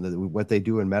see. What they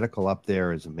do in medical up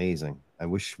there is amazing. I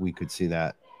wish we could see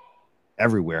that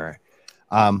everywhere.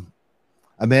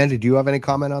 Amanda, do you have any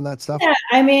comment on that stuff? Yeah,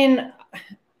 I mean,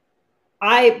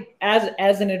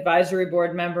 as an advisory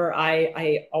board member,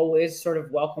 I always sort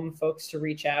of welcome folks to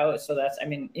reach out. So that's,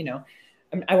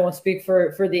 I won't speak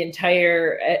for the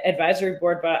entire advisory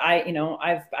board, but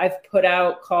I've put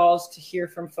out calls to hear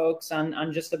from folks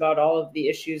on just about all of the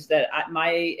issues that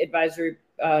my advisory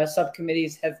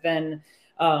subcommittees have been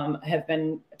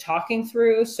talking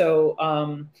through.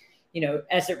 So,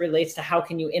 as it relates to how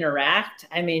can you interact,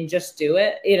 just do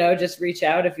it, just reach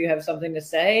out if you have something to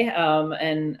say.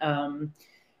 I'm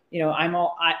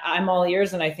all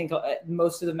ears. And I think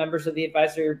most of the members of the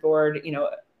advisory board,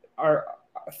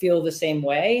 feel the same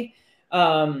way.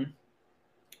 I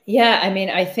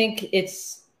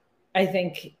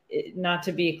think not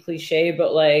to be cliche,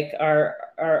 but like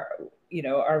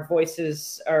our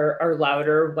voices are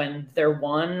louder when they're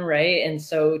one, right? And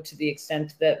so to the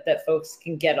extent that folks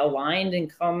can get aligned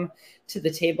and come to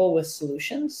the table with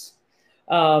solutions,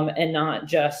 and not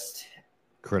just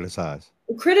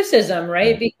criticism,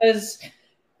 right? Yeah. Because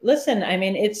listen,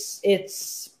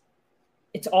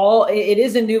 it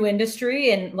is a new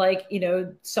industry,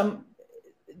 and some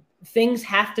things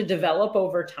have to develop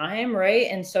over time, right?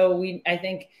 And so I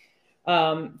think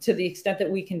to the extent that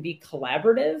we can be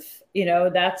collaborative,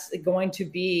 that's going to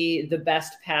be the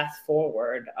best path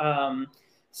forward.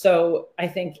 So I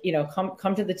think,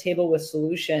 come to the table with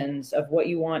solutions of what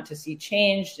you want to see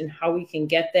changed and how we can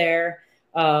get there.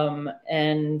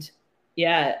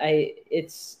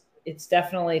 It's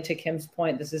definitely, to Kim's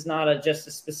point, this is not just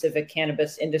a specific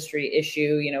cannabis industry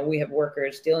issue. We have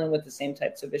workers dealing with the same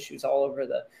types of issues all over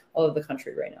the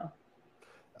country right now.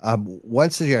 One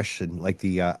suggestion,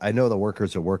 I know the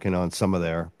workers are working on some of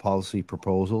their policy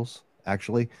proposals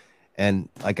actually. And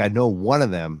I know one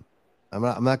of them, I'm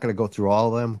not going to go through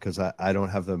all of them because I don't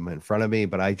have them in front of me,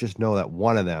 but I just know that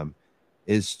one of them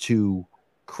is to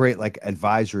create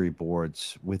advisory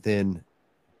boards within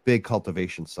big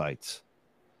cultivation sites,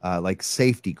 like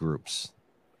safety groups,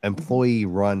 employee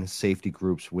run safety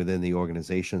groups within the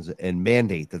organizations, and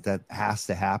mandate that has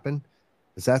to happen.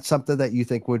 Is that something that you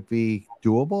think would be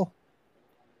doable?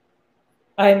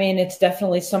 It's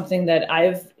definitely something that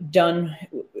I've done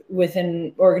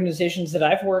within organizations that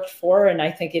I've worked for, and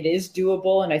I think it is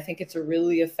doable, and I think it's a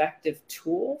really effective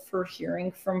tool for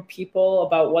hearing from people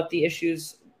about what the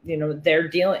issues, they're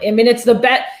dealing. It's the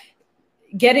bet.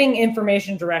 Getting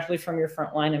information directly from your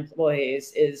frontline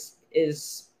employees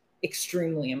is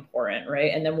extremely important,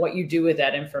 right? And then what you do with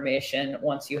that information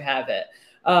once you have it.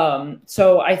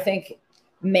 So I think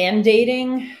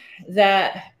mandating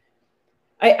that,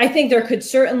 I think there could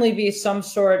certainly be some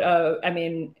sort of,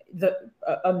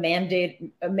 a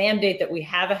mandate that we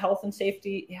have a health and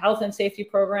safety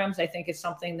programs, I think is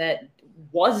something that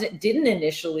didn't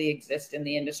initially exist in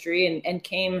the industry and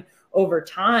came over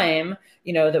time,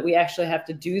 that we actually have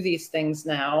to do these things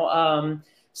now.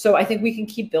 So I think we can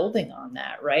keep building on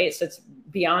that, right? So it's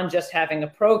beyond just having a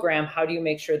program. How do you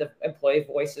make sure the employee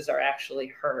voices are actually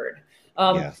heard?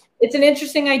 Yes. It's an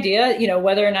interesting idea,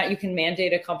 whether or not you can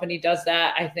mandate a company does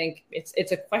that. I think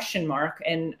it's a question mark.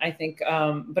 And I think,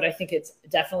 but I think it's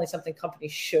definitely something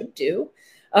companies should do.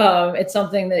 It's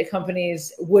something that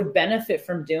companies would benefit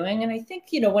from doing. And I think,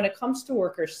 when it comes to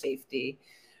worker safety,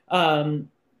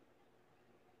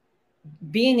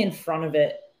 being in front of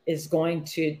it is going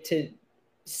to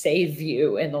save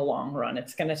you in the long run.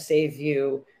 It's going to save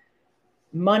you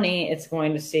money. It's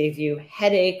going to save you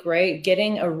headache, right?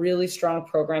 Getting a really strong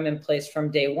program in place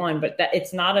from day one, but that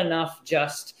it's not enough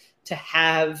just to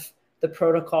have the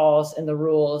protocols and the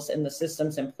rules and the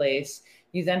systems in place.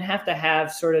 You then have to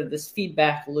have sort of this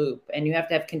feedback loop, and you have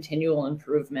to have continual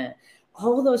improvement.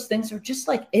 all of those things are just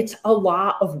like, it's a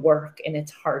lot of work and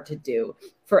it's hard to do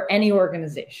for any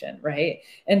organization, right?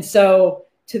 And so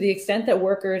to the extent that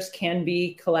workers can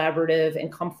be collaborative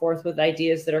and come forth with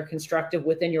ideas that are constructive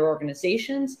within your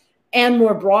organizations and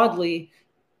more broadly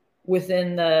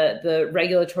within the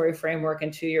regulatory framework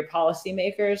and to your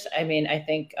policymakers, I mean, I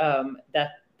think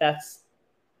that's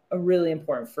a really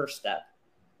important first step.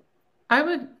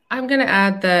 I'm going to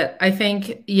add that I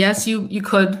think, yes, you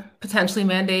could potentially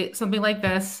mandate something like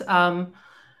this.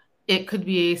 It could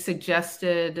be a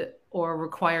suggested or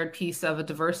required piece of a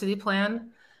diversity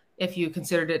plan if you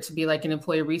considered it to be like an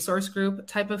employee resource group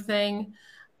type of thing.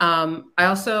 I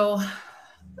also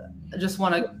just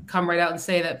want to come right out and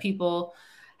say that people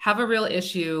have a real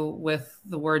issue with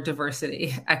the word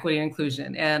diversity, equity, and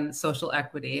inclusion, and social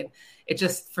equity. It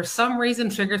just, for some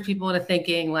reason, triggers people into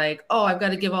thinking like, oh, I've got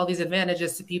to give all these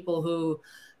advantages to people who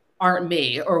aren't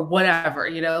me or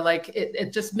whatever, like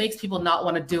it just makes people not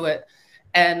want to do it.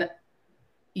 And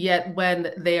yet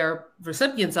when they are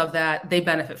recipients of that, they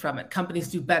benefit from it. Companies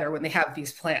do better when they have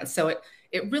these plans. So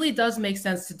it really does make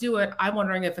sense to do it. I'm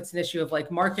wondering if it's an issue of like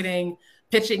marketing,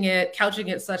 pitching it, couching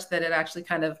it such that it actually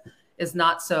kind of is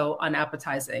not so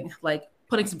unappetizing, like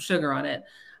putting some sugar on it.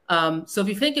 So if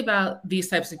you think about these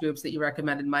types of groups that you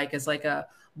recommended, Mike, as like a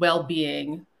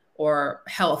well-being or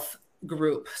health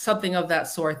group, something of that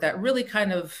sort that really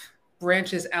kind of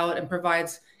branches out and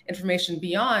provides information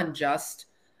beyond just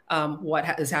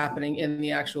what is happening in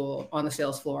the actual, on the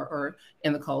sales floor or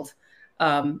in the cult.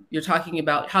 You're talking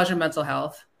about how's your mental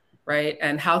health, right?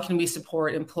 And how can we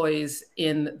support employees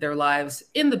in their lives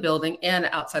in the building and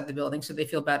outside the building so they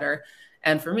feel better?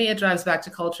 And for me, it drives back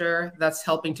to culture. That's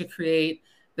helping to create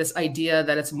this idea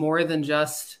that it's more than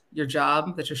just your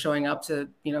job, that you're showing up to,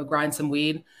 grind some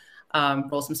weed,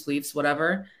 roll some sleeves,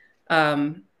 whatever.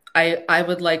 I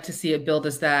would like to see it build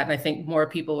as that. And I think more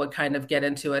people would kind of get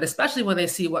into it, especially when they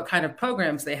see what kind of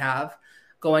programs they have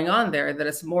going on there, that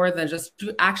it's more than just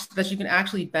that you can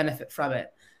actually benefit from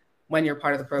it when you're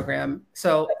part of the program.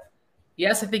 So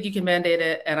yes, I think you can mandate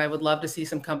it. And I would love to see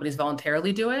some companies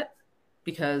voluntarily do it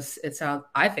because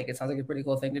I think it sounds like a pretty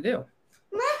cool thing to do.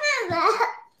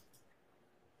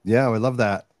 Yeah, we love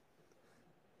that.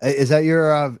 Is that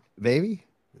your baby?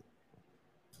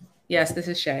 Yes, this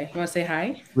is Shay. You want to say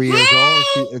hi? 3 years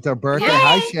old. It's her birthday.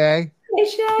 Hi, Shay. Hey,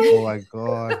 Shay. Oh my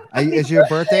God. Is your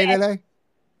birthday today?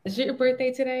 Is it your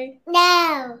birthday today?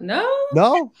 No. No?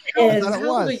 No? I thought it How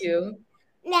old was. are you?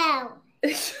 No.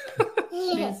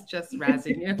 She's just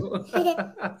razzing you.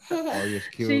 Oh, you're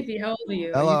cute. Shapey, how old are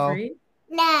you? Hello. Are you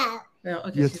 3? No. No,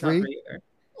 okay. You're She's 3? not 3 either.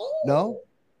 No?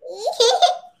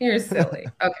 You're silly.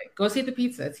 Okay, go see the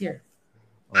pizza. It's here.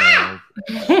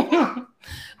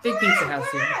 Big pizza house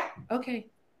here. Okay.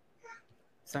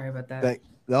 Sorry about that.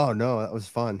 No, that was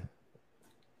fun.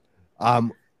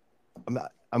 I'm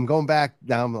going back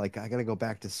now. I'm like, I gotta go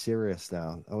back to serious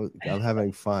now. I'm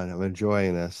having fun. I'm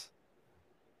enjoying this.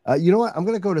 You know what? I'm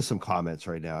gonna go to some comments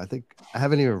right now. I think I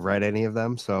haven't even read any of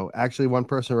them. So actually, one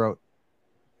person wrote,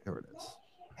 here it is.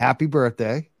 Happy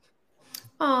birthday.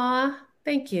 Aw,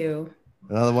 thank you.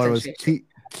 Another one was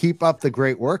keep up the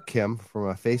great work, Kim, from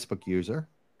a Facebook user.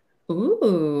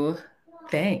 Ooh,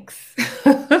 thanks.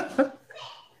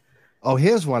 Oh,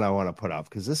 here's one I want to put up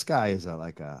because this guy is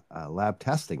a lab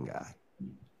testing guy.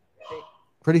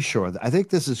 Pretty sure. I think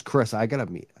this is Chris. I gotta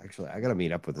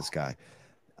meet up with this guy.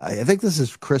 I think this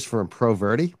is Chris from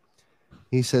ProVerdi.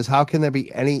 He says, how can there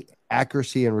be any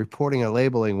accuracy in reporting or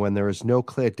labeling when there is no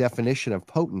clear definition of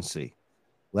potency?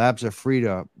 Labs are free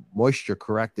to moisture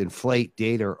correct, inflate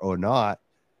data or not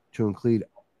to include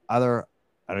other,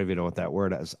 I don't even know what that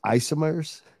word is,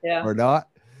 isomers or not.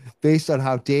 Based on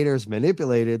how data is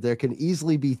manipulated, there can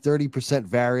easily be 30%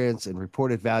 variance in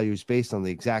reported values based on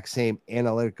the exact same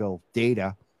analytical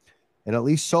data. And at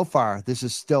least so far, this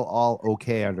is still all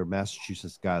okay under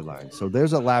Massachusetts guidelines. So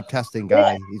there's a lab testing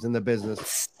guy. He's in the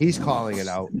business. He's calling it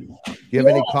out. Do you have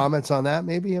any comments on that,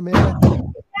 maybe, Amanda?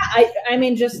 I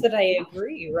mean, just that I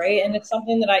agree, right? And it's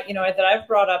something that that I've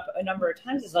brought up a number of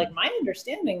times is like, my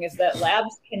understanding is that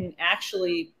labs can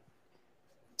actually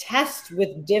test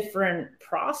with different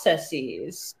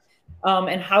processes.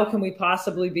 And how can we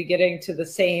possibly be getting to the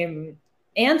same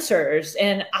answers?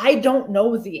 And I don't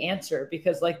know the answer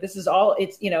because like, this is all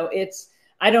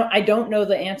I don't know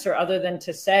the answer other than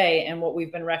to say, and what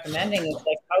we've been recommending is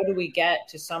like, how do we get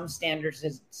to some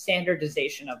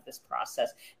standardization of this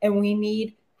process? And we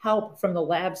need help from the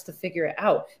labs to figure it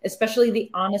out, especially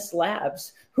the honest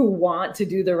labs who want to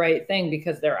do the right thing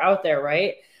because they're out there,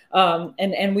 right?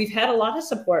 And we've had a lot of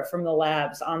support from the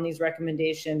labs on these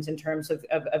recommendations in terms of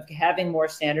having more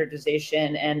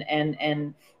standardization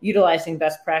and utilizing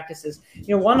best practices.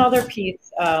 One other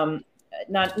piece,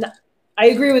 I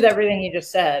agree with everything you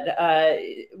just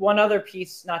said. One other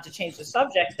piece, not to change the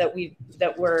subject,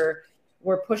 that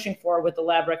we're pushing for with the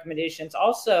lab recommendations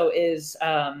also is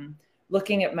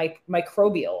looking at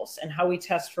microbials and how we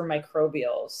test for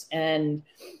microbials. And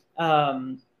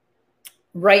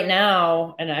right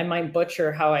now, and I might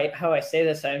butcher how I say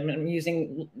this, I'm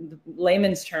using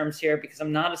layman's terms here because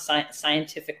I'm not a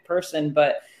scientific person,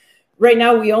 but right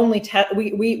now we only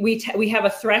we have a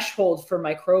threshold for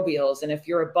microbials, and if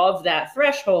you're above that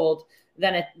threshold,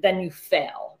 then you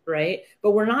fail, right?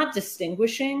 But we're not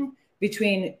distinguishing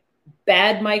between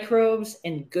bad microbes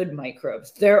and good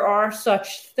microbes. There are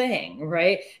such thing,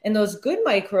 right? And those good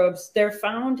microbes, they're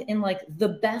found in like the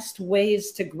best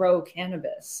ways to grow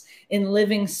cannabis, in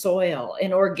living soil,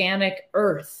 in organic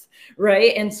earth,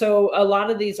 right? And so a lot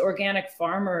of these organic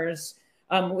farmers,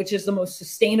 which is the most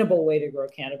sustainable way to grow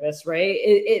cannabis,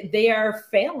 right? They are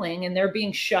failing and they're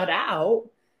being shut out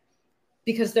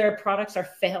because their products are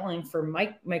failing for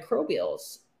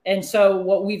microbials. And so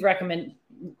what we've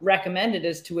recommended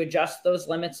is to adjust those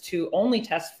limits to only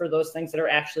test for those things that are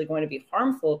actually going to be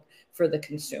harmful for the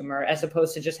consumer, as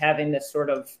opposed to just having this sort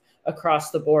of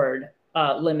across the board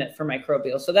limit for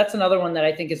microbials. So that's another one that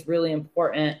I think is really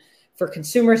important for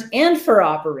consumers and for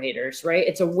operators, right?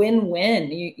 It's a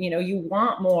win-win. You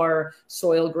want more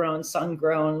soil grown, sun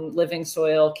grown, living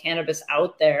soil cannabis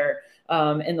out there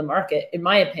in the market, in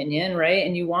my opinion, right?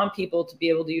 And you want people to be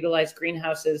able to utilize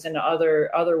greenhouses and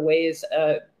other ways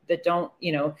that don't,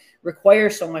 require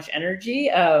so much energy.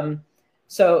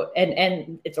 So,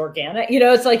 and it's organic,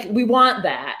 it's like, we want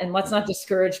that, and let's not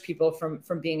discourage people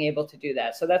from being able to do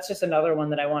that. So that's just another one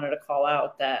that I wanted to call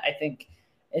out, that I think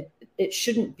it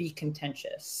shouldn't be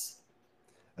contentious.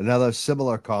 Another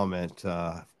similar comment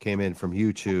came in from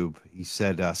YouTube. He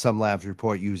said some labs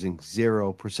report using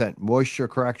 0% moisture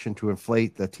correction to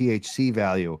inflate the THC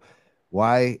value.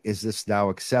 Why is this now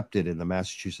accepted in the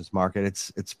Massachusetts market?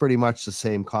 It's pretty much the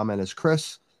same comment as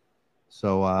Chris.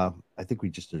 So I think we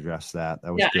just addressed that.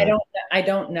 That was good. I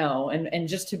don't know. And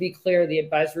just to be clear, the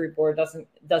advisory board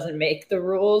doesn't make the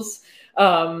rules.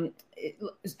 I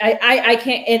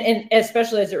can't, and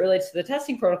especially as it relates to the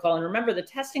testing protocol. And remember, the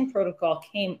testing protocol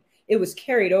it was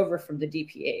carried over from the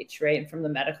DPH, right, and from the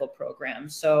medical program.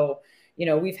 So,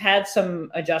 we've had some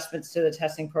adjustments to the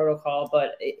testing protocol,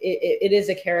 but it is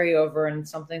a carryover and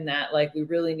something that like we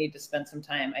really need to spend some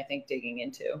time, I think, digging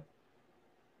into.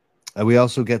 And we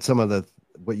also get some of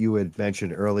what you had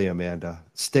mentioned earlier, Amanda,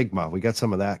 stigma. We got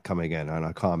some of that coming in on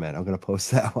a comment. I'm going to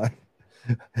post that one.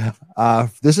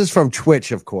 This is from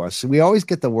Twitch, of course. We always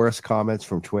get the worst comments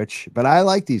from Twitch, but I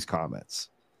like these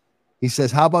comments. He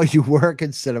says, how about you work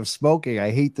instead of smoking?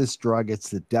 I hate this drug. It's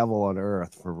the devil on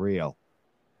earth, for real.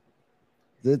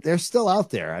 They're still out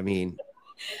there. I mean,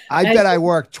 I bet I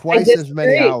work twice as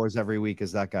many hours every week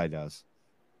as that guy does.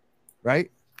 Right?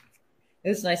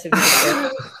 It's nice of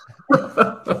you.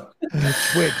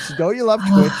 Twitch. Don't you love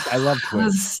Twitch? I love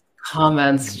Twitch.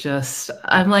 Comments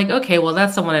I'm like, okay, well,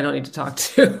 that's someone I don't need to talk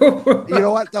to. You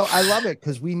know what, though? I love it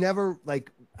because we never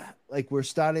like we're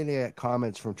starting to get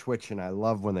comments from Twitch, and I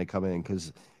love when they come in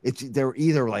because they're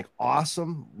either like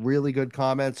awesome, really good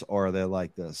comments, or they're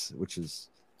like this, which is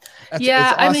it's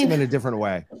awesome in a different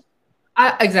way.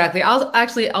 Exactly.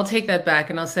 I'll take that back,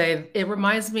 and I'll say it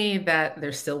reminds me that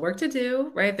there's still work to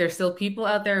do, right? There's still people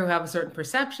out there who have a certain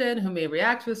perception, who may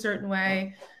react to a certain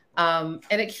way. And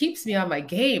it keeps me on my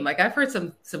game. Like, I've heard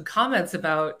some comments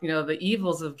about, the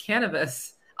evils of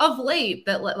cannabis of late,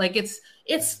 that like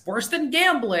it's worse than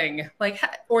gambling, like,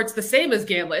 or it's the same as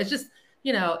gambling. It's just,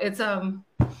 it's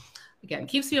again,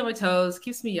 keeps me on my toes,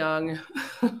 keeps me young.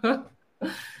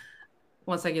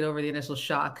 Once I get over the initial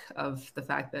shock of the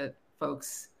fact that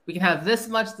we can have this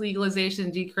much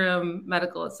legalization, decrim,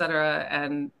 medical, etc.,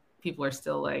 and people are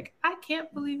still like, I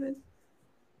can't believe it.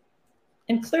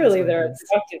 And clearly there are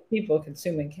productive people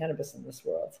consuming cannabis in this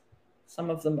world,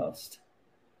 some of the most.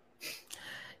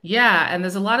 Yeah, and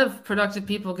there's a lot of productive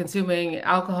people consuming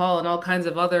alcohol and all kinds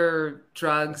of other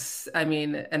drugs,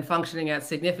 and functioning at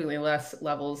significantly less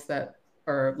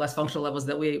functional levels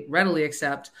that we readily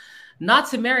accept. Not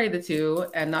to marry the two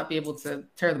and not be able to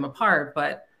tear them apart,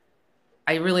 but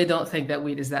I really don't think that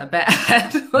weed is that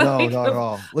bad. No, not at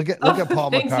all. Look at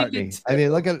Paul McCartney.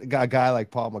 Look at a guy like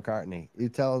Paul McCartney. You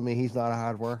telling me he's not a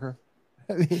hard worker?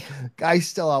 Guy's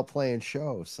still out playing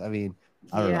shows. I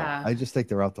don't know. I just think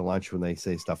they're out to lunch when they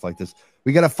say stuff like this.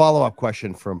 We got a follow-up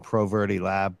question from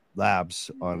ProVerde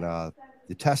Labs on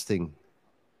the testing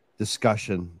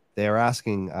discussion they're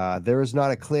asking, there is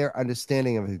not a clear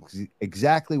understanding of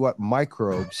exactly what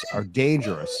microbes are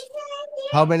dangerous.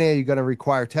 How many are you going to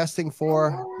require testing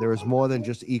for? There is more than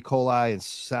just E. coli and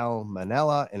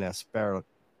salmonella and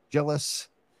aspergillus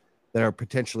that are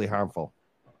potentially harmful.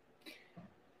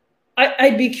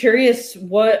 I'd be curious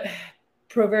what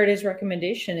Proverde's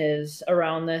recommendation is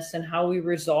around this and how we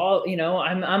resolve.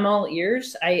 I'm all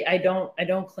ears. I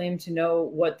don't claim to know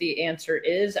what the answer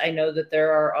is. I know that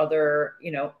there are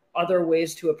other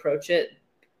ways to approach it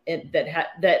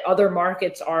that other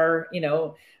markets are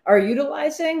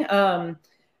utilizing.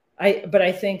 But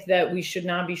I think that we should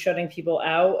not be shutting people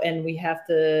out, and we have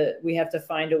to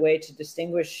find a way to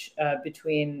distinguish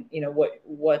between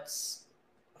what's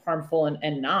harmful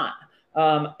and not.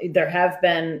 There have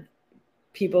been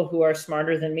people who are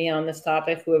smarter than me on this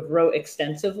topic who have wrote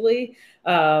extensively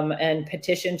and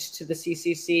petitioned to the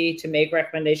CCC to make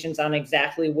recommendations on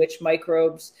exactly which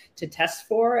microbes to test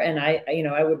for. And I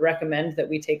would recommend that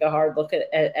we take a hard look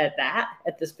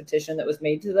at this petition that was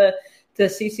made to the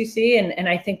CCC. And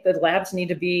I think the labs need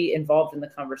to be involved in the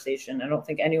conversation. I don't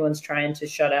think anyone's trying to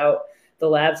shut out the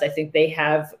labs. I think they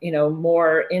have,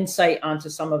 more insight onto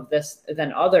some of this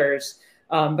than others.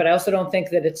 But I also don't think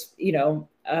that it's,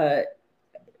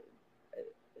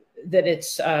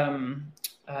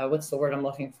 what's the word I'm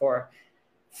looking for?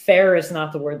 Fair is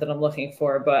not the word that I'm looking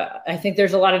for, but I think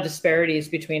there's a lot of disparities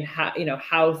between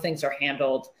how things are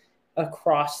handled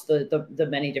across the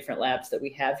many different labs that we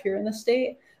have here in the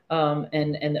state,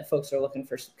 and that folks are looking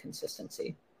for some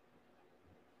consistency.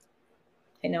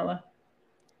 Hey, Noah.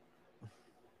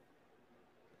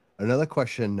 Another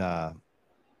question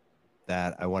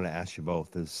that I want to ask you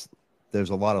both is, there's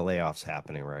a lot of layoffs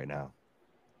happening right now.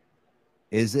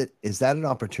 Is that an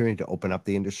opportunity to open up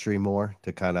the industry more,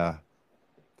 to kind of,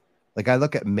 like, I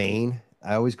look at Maine,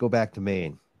 I always go back to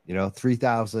Maine,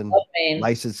 3,000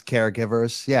 licensed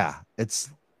caregivers. Yeah.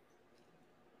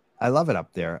 I love it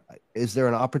up there. Is there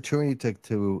an opportunity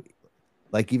to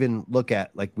like even look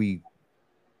at, like, we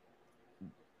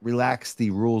relax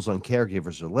the rules on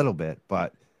caregivers a little bit,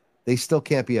 but they still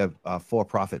can't be a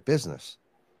for-profit business.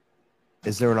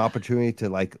 Is there an opportunity to,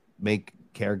 like, make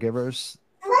caregivers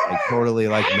like totally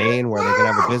like Maine, where they can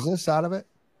have a business out of it?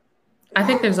 I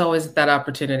think there's always that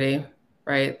opportunity,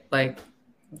 right? Like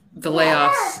the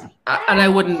layoffs, and I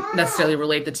wouldn't necessarily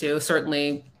relate the two.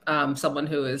 Certainly, someone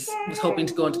who was hoping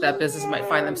to go into that business might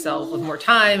find themselves with more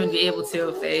time and be able to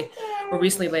if they were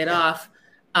recently laid off.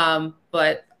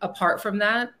 But apart from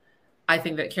that, I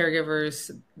think that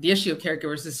the issue of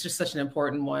caregivers is just such an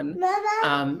important one.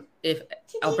 If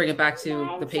I'll bring it back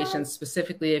to the patients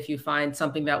specifically, if you find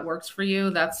something that works for you,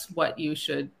 that's what you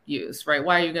should use, right?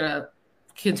 Why are you going to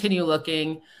continue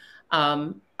looking?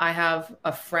 I have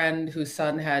a friend whose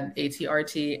son had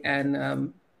ATRT,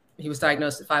 and he was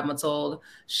diagnosed at 5 months old.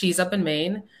 She's up in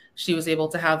Maine. She was able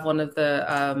to have one of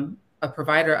a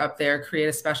provider up there create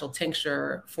a special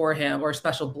tincture for him, or a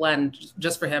special blend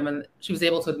just for him. And she was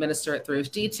able to administer it through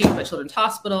D-tube at Children's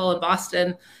Hospital in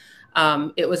Boston.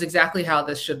 It was exactly how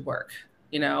this should work,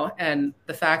 and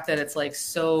the fact that it's like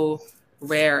so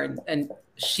rare, and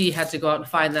she had to go out and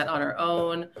find that on her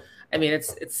own. I mean,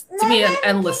 it's to me an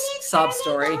endless sob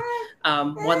story,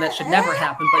 one that should never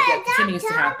happen, but yet continues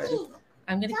to happen.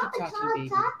 I'm going to keep talking, baby.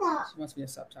 She wants me to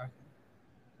stop talking.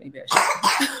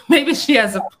 Maybe she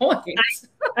has a point.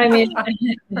 I mean,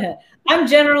 I'm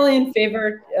generally in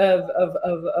favor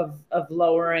of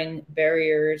lowering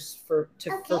barriers for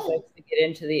folks to get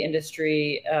into the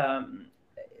industry, and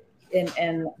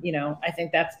I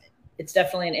think it's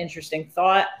definitely an interesting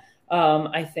thought.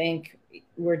 I think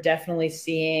we're definitely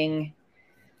seeing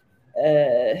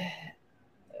a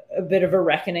bit of a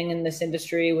reckoning in this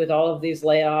industry with all of these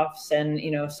layoffs, and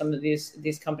some of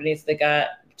these companies that got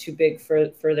too big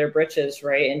for their britches,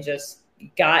 right, and just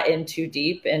got in too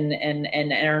deep and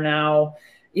are now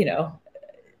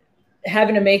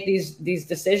having to make these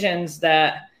decisions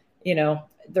that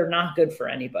they're not good for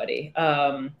anybody.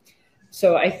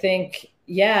 So I think,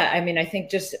 I think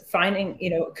just finding,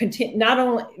 not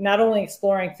only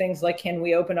exploring things like, can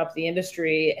we open up the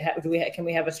industry, can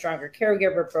we have a stronger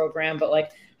caregiver program, but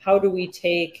like, how do we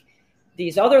take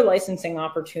these other licensing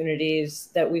opportunities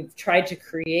that we've tried to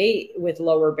create with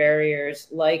lower barriers,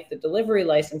 like the delivery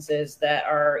licenses that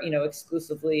are,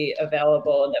 exclusively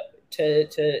available to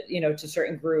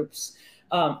certain groups.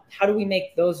 How do we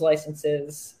make those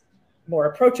licenses more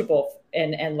approachable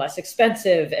and less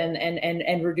expensive,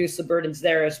 and reduce the burdens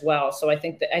there as well? So I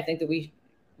think that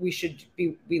we should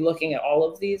be looking at all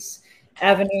of these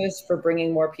avenues for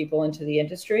bringing more people into the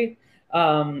industry,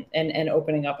 and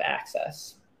opening up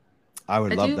access. I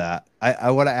would love that.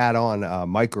 I want to add on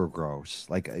micro grows.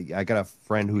 Like I got a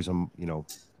friend who's a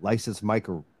licensed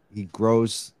micro. He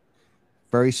grows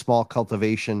very small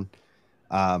cultivation.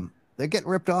 They're getting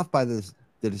ripped off by the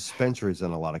dispensaries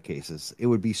in a lot of cases. It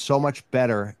would be so much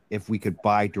better if we could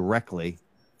buy directly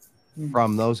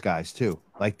from those guys too.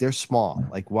 Like they're small.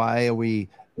 Like why are we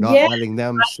not letting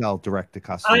them sell direct to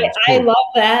customers? I love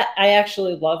that. I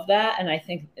actually love that, and I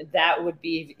think that would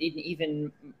be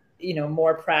even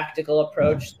more practical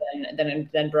approach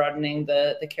than broadening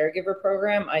the caregiver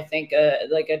program. I think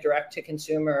like a direct to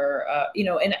consumer,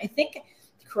 and I think,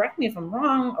 correct me if I'm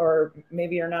wrong, or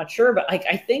maybe you're not sure, but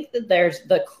I think that there's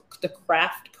the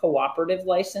craft cooperative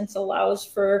license allows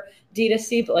for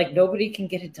D2C, but like nobody can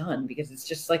get it done because it's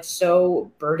just like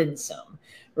so burdensome,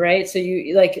 right? So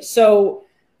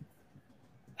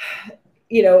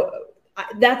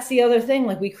that's the other thing.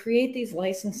 Like we create these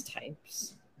license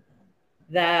types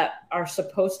that are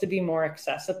supposed to be more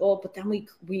accessible, but then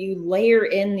we layer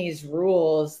in these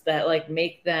rules that like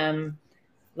make them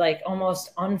like almost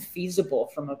unfeasible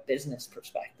from a business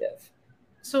perspective.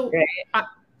 So right?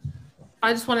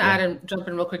 I just want to add and jump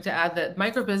in real quick to add that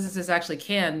micro businesses actually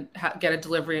can get a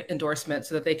delivery endorsement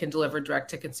so that they can deliver direct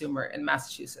to consumer in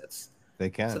Massachusetts. They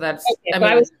can. So that's, I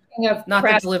mean, I was thinking of not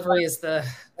that delivery is the,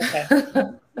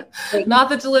 not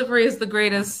that delivery is the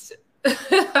greatest.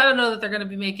 I don't know that they're going to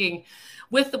be making,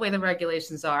 with the way the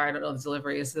regulations are, I don't know if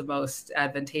delivery is the most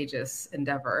advantageous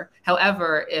endeavor.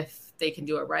 However, if they can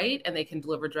do it right and they can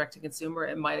deliver direct to consumer,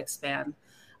 it might expand.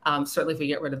 Certainly if we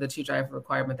get rid of the 2-driver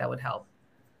requirement, that would help.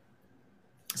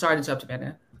 Sorry to interrupt,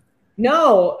 Amanda.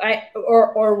 No,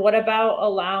 or what about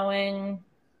allowing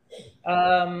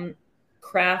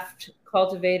craft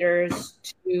cultivators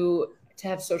to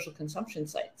have social consumption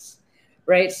sites,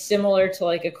 right? Similar to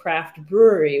like a craft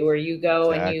brewery where you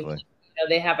go and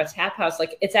they have a tap house.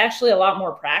 Like it's actually a lot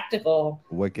more practical.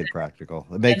 Wicked practical.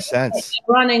 It makes sense.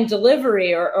 Running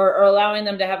delivery or allowing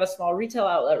them to have a small retail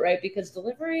outlet, right? Because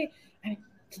delivery,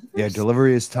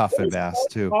 delivery is tough at Mass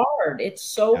too. Hard. It's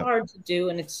so hard to do,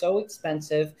 and it's so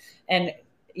expensive. And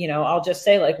I'll just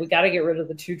say, like, we got to get rid of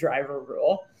the 2-driver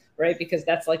rule, right? Because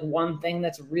that's like one thing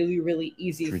that's really, really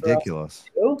easy for us to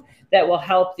do that will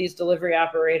help these delivery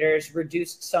operators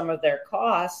reduce some of their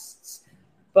costs.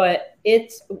 But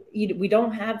we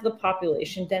don't have the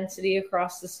population density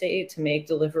across the state to make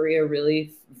delivery a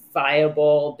really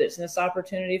viable business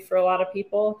opportunity for a lot of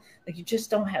people. Like you just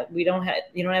don't have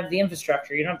the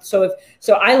infrastructure.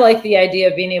 So I like the idea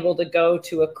of being able to go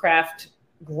to a craft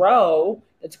grow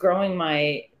that's growing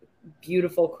my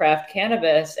beautiful craft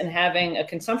cannabis and having a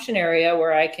consumption area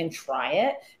where I can try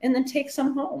it and then take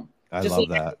some home. I love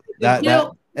that.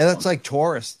 And that's like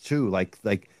tourists too. Like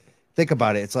think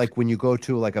about it. It's like when you go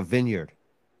to like a vineyard,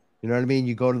 you know what I mean?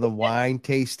 You go to the wine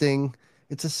tasting.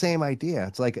 It's the same idea.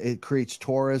 It's like it creates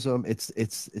tourism.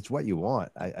 It's what you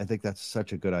want. I think that's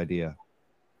such a good idea.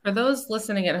 For those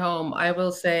listening at home, I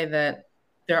will say that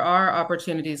there are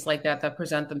opportunities like that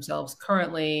present themselves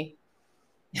currently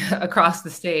across the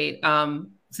state.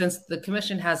 Since the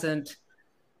commission hasn't,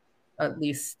 at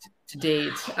least to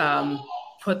date,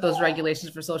 put those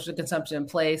regulations for social consumption in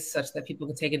place such that people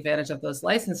can take advantage of those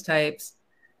license types.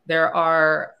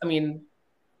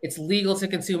 It's legal to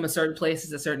consume in certain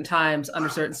places at certain times under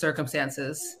certain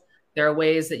circumstances. There are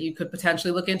ways that you could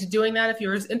potentially look into doing that if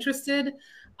you're interested.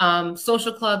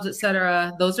 Social clubs, et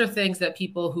cetera. Those are things that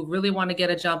people who really want to get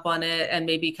a jump on it and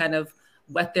maybe kind of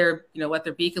wet their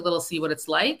beak a little, see what it's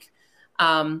like.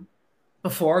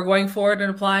 Before going forward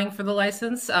and applying for the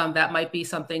license, that might be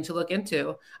something to look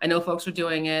into. I know folks are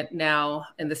doing it now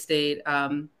in the state,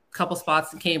 couple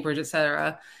spots in Cambridge, et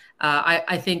cetera.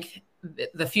 I think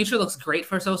the future looks great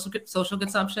for social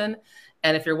consumption.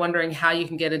 And if you're wondering how you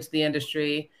can get into the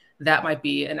industry, that might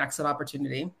be an excellent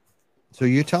opportunity. So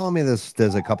you're telling me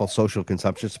there's a couple social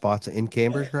consumption spots in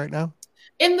Cambridge right now?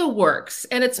 In the works.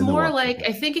 And it's more like,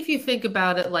 I think if you think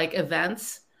about it like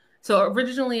events. So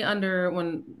originally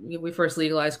when we first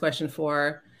legalized Question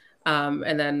 4,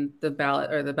 and then the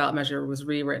ballot measure was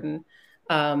rewritten,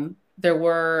 there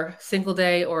were single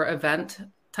day or event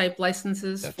type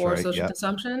licenses for social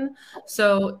consumption.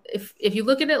 So if you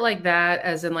look at it like that,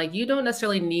 as in like, you don't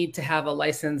necessarily need to have a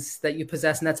license that you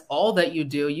possess and that's all that you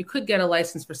do. You could get a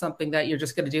license for something that you're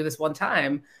just going to do this one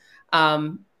time.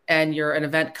 And you're an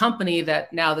event company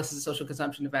that now this is a social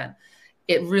consumption event.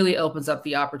 It really opens up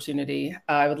the opportunity.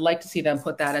 I would like to see them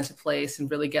put that into place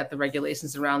and really get the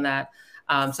regulations around that,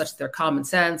 such that they're common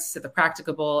sense, that they're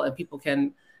practicable, and people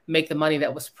can make the money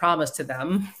that was promised to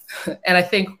them. And I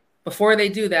think before they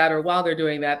do that, or while they're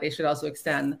doing that, they should also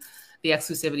extend the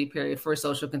exclusivity period for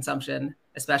social consumption,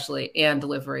 especially, and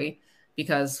delivery,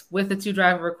 because with the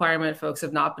 2-driver requirement, folks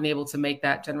have not been able to make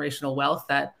that generational wealth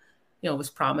that, was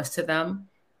promised to them.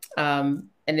 And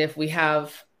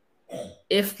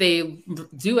if they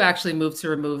do actually move to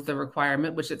remove the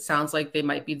requirement, which it sounds like they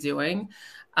might be doing,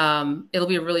 it'll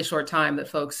be a really short time that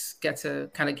folks get to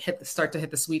kind of start to hit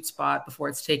the sweet spot before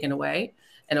it's taken away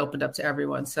and opened up to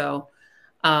everyone. So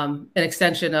an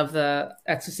extension of the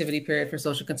exclusivity period for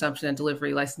social consumption and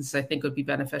delivery licenses, I think, would be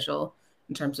beneficial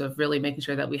in terms of really making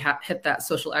sure that we hit that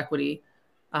social equity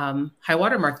high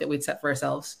watermark that we'd set for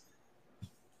ourselves.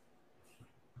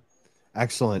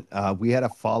 Excellent. We had a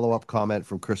follow-up comment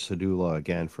from Chris Sedula,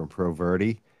 again from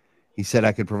ProVerde. He said,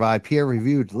 I could provide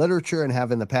peer-reviewed literature and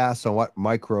have in the past on what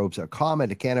microbes are common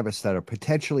to cannabis that are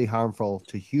potentially harmful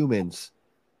to humans.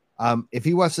 If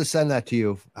he wants to send that to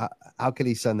you, how can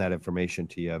he send that information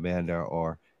to you, Amanda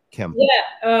or Kim?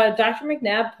 Yeah, Dr.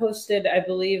 McNabb posted, I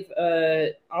believe,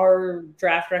 our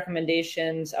draft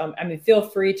recommendations. Feel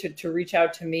free to reach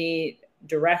out to me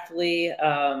directly.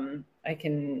 I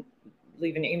can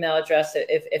leave an email address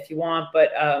if you want,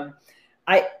 but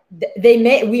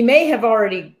we may have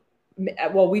already.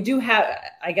 Well, we do have.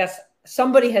 I guess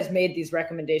somebody has made these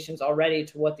recommendations already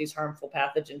to what these harmful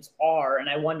pathogens are, and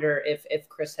I wonder if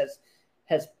Chris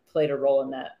has played a role in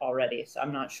that already. So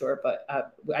I'm not sure, but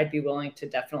I'd be willing to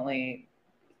definitely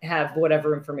have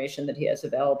whatever information that he has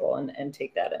available and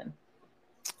take that in.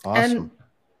 Awesome. And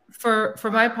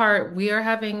for my part, we are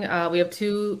having we have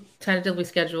 2 tentatively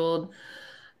scheduled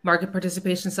market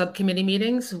participation subcommittee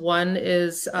meetings. One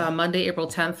is Monday, April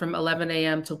 10th from 11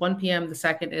 a.m. to 1 p.m. The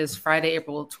second is Friday,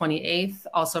 April 28th,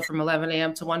 also from 11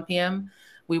 a.m. to 1 p.m.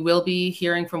 We will be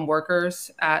hearing from workers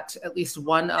at least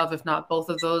one of, if not both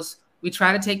of those. We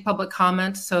try to take public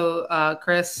comment. So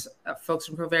Chris, folks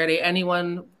from ProVerde,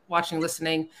 anyone watching,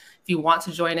 listening, if you want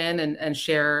to join in and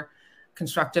share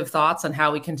constructive thoughts on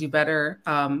how we can do better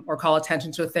or call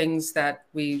attention to things that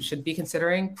we should be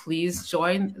considering, please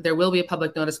join. There will be a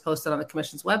public notice posted on the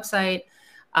commission's website,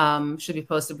 should be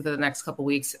posted within the next couple of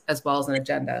weeks, as well as an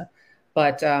agenda.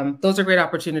 But those are great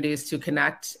opportunities to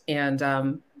connect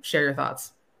and share your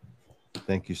thoughts.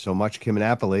 Thank you so much, Kim and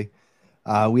Napoli.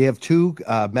 We have 2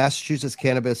 Massachusetts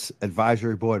Cannabis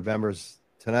Advisory Board members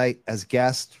tonight as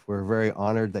guests. We're very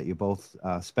honored that you both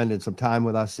spending some time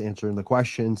with us answering the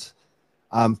questions.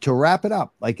 To wrap it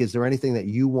up, is there anything that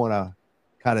you want to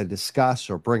kind of discuss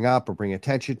or bring up or bring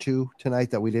attention to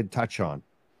tonight that we didn't touch on?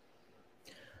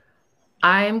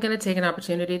 I'm going to take an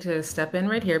opportunity to step in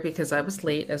right here because I was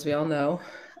late, as we all know.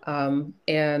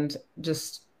 And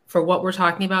just for what we're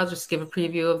talking about, just give a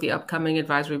preview of the upcoming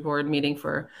advisory board meeting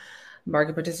for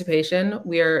market participation.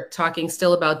 We are talking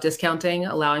still about discounting,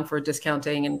 allowing for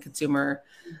discounting and consumer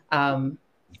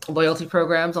loyalty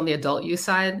programs on the adult use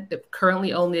side. It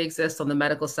currently only exists on the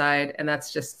medical side, and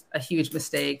that's just a huge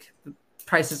mistake. The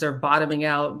prices are bottoming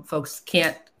out. Folks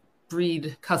can't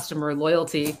breed customer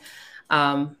loyalty.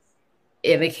 And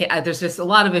they can't, there's just a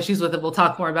lot of issues with it. We'll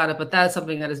talk more about it, but that's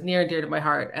something that is near and dear to my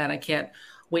heart, and I can't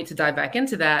wait to dive back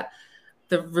into that.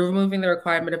 Removing the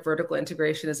requirement of vertical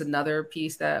integration is another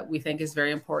piece that we think is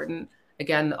very important.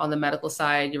 Again, on the medical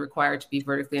side, you're required to be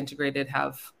vertically integrated,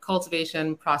 have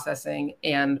cultivation, processing,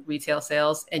 and retail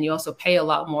sales. And you also pay a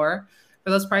lot more for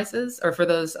those prices or for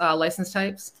those license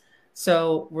types.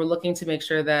 So we're looking to make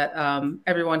sure that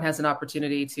everyone has an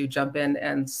opportunity to jump in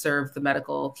and serve the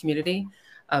medical community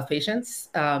of patients.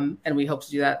 And we hope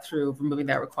to do that through removing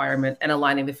that requirement and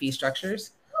aligning the fee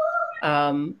structures.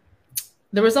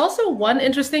 There was also one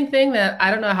interesting thing that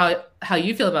I don't know how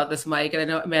you feel about this, Mike, and I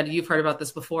know, Amanda, you've heard about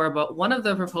this before, but one of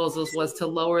the proposals was to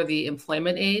lower the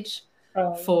employment age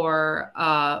for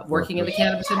working in the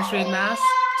cannabis industry in Mass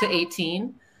to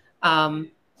 18.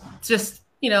 That's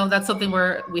something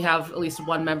where we have at least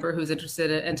one member who's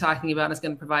interested in talking about and is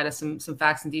going to provide us some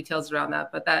facts and details around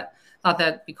that. But thought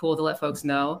that'd be cool to let folks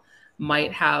know.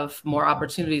 Might have more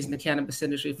opportunities in the cannabis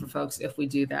industry for folks if we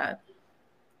do that.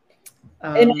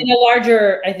 In a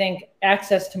larger, I think,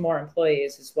 access to more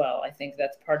employees as well. I think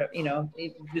that's part of,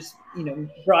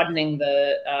 broadening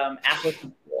the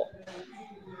applicant pool.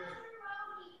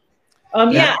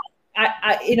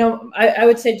 I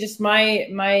would say just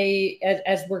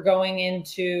as we're going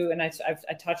into, and I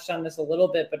touched on this a little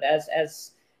bit, but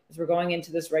as we're going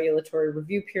into this regulatory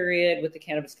review period with the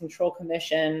Cannabis Control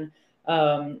Commission,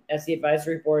 as the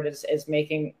advisory board is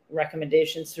making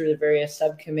recommendations through the various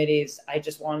subcommittees, I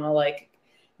just want to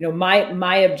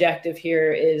my objective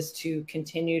here is to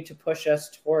continue to push us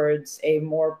towards a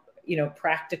more,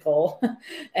 practical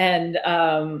and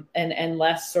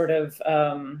less sort of,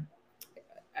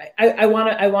 I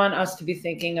want us to be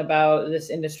thinking about this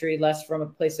industry less from a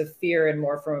place of fear and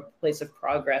more from a place of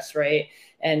progress, right?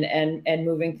 And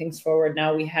moving things forward.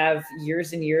 Now we have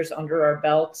years and years under our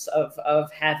belts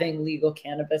of having legal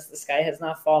cannabis. The sky has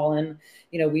not fallen.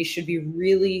 We should be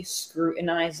really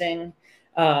scrutinizing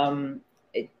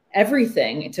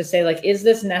everything to say, like, is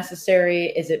this necessary?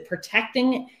 Is it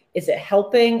protecting? Is it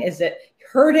helping? Is it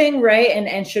hurting, right?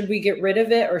 And should we get rid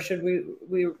of it, or should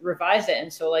we revise it?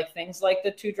 And so, like, things like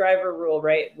the 2-driver rule,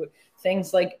 right?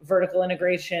 Things like vertical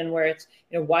integration, where it's,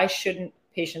 why shouldn't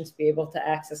patients be able to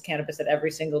access cannabis at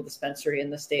every single dispensary in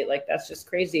the state? Like, that's just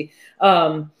crazy.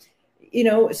 Some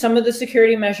of the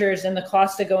security measures and the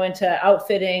costs that go into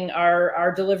outfitting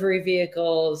our delivery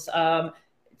vehicles,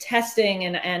 testing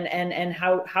and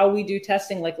how we do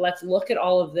testing. Like, let's look at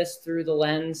all of this through the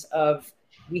lens of,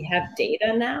 we have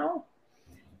data now,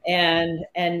 and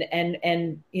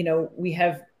we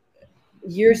have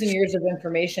years and years of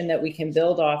information that we can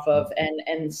build off of,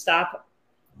 and stop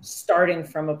starting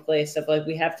from a place of, like,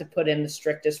 we have to put in the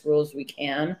strictest rules we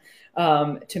can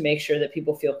to make sure that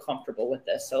people feel comfortable with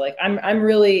this. So, like, I'm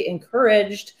really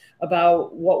encouraged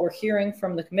about what we're hearing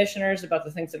from the commissioners about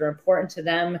the things that are important to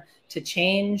them to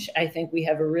change. I think we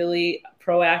have a really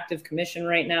proactive commission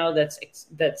right now that's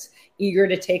eager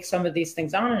to take some of these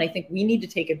things on. And I think we need to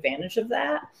take advantage of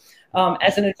that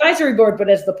as an advisory board, but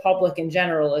as the public in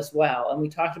general as well. And we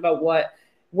talked about what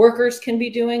workers can be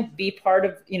doing, be part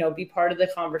of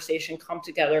the conversation, come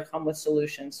together, come with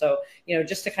solutions. So,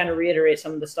 just to kind of reiterate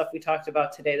some of the stuff we talked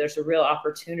about today, there's a real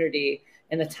opportunity,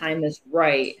 and the time is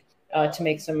right to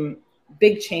make some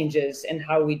big changes in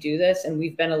how we do this. And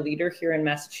we've been a leader here in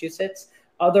Massachusetts.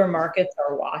 Other markets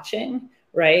are watching,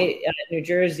 right? New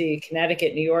Jersey,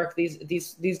 Connecticut, New York,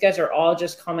 these guys are all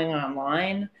just coming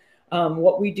online.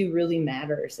 What we do really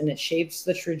matters, and it shapes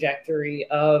the trajectory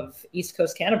of East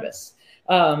Coast cannabis.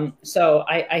 So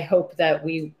I hope that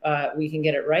we can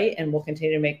get it right, and we'll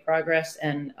continue to make progress.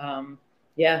 And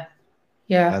yeah.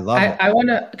 Yeah, I love it. I want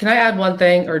to, can I add one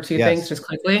thing or two Yes. things just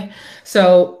quickly?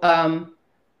 So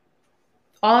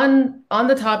on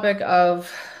the topic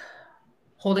of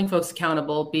holding folks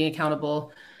accountable, being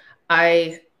accountable,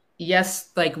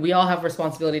 yes, like, we all have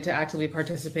responsibility to actively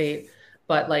participate,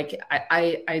 but, like,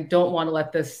 I don't want to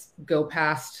let this go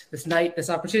past this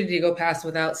opportunity to go past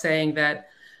without saying that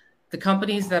the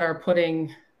companies that are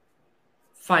putting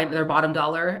their bottom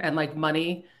dollar and, like,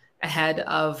 money ahead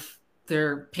of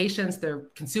their patients, their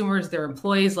consumers, their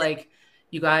employees, like,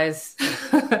 you guys,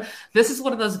 this is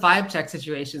one of those vibe check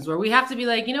situations where we have to be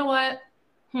like, you know what?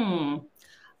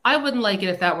 I wouldn't like it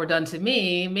if that were done to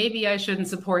me. Maybe I shouldn't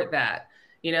support that,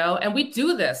 and we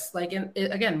do this, like,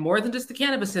 again, more than just the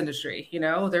cannabis industry.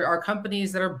 There are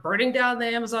companies that are burning down the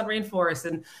Amazon rainforest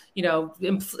and,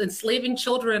 enslaving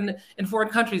children in foreign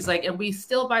countries, like, and we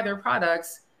still buy their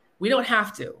products. We don't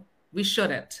have to. We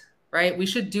shouldn't. Right? We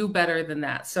should do better than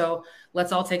that. So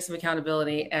let's all take some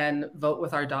accountability and vote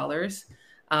with our dollars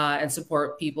and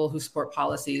support people who support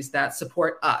policies that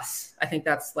support us. I think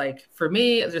that's, like, for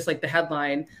me, just like the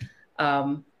headline,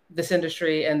 this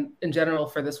industry and in general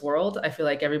for this world, I feel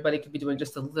like everybody could be doing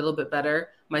just a little bit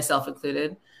better, myself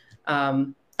included.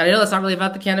 And I know that's not really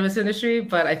about the cannabis industry,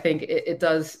 but I think it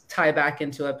does tie back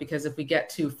into it, because if we get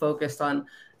too focused on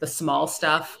the small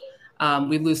stuff,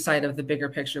 we lose sight of the bigger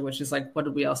picture, which is, like, what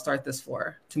did we all start this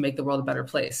for? To make the world a better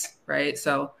place, right?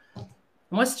 So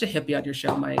I'm such a hippie on your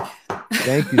show, Mike.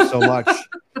 Thank you so much.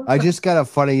 I just got a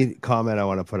funny comment I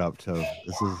want to put up too.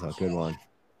 This is a good one.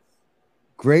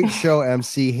 Great show,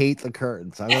 MC. Hate the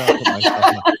curtains. I'm gonna put myself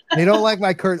on. They don't like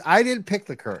my curtains. I didn't pick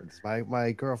the curtains.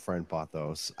 My girlfriend bought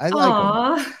those. I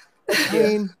like them. I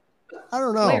mean, I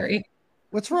don't know. Larry.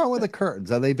 What's wrong with the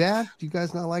curtains? Are they bad? Do you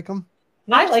guys not like them?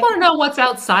 I just want to know what's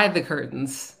outside the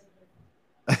curtains.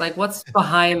 Like, what's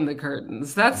behind the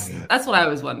curtains? That's what I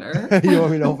was wondering. You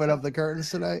want me to open up the curtains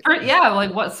tonight? Yeah,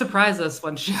 like, what surprised us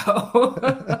one show?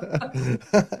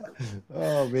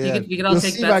 Oh man, you can all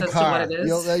take bets as to what it is.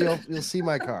 You'll see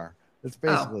my car. That's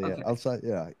basically it. Outside,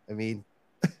 yeah. I mean,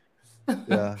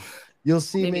 yeah. You'll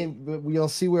see me. You'll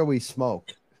see where we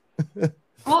smoke.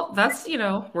 Well, that's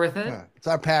worth it. Yeah, it's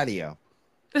our patio.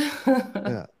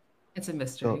 Yeah, it's a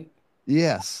mystery. So,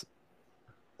 yes.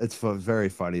 It's very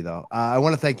funny, though. I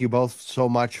want to thank you both so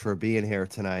much for being here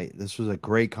tonight. This was a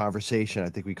great conversation. I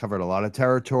think we covered a lot of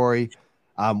territory.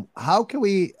 How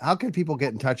can people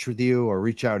get in touch with you or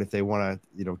reach out if they want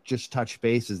to, just touch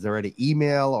base? Is there any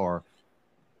email or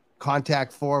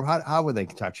contact form? How would they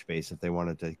touch base if they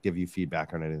wanted to give you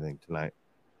feedback on anything tonight?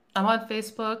 I'm on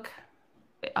Facebook,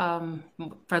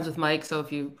 friends with Mike. So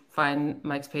if you find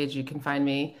Mike's page, you can find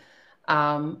me.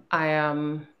 I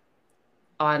am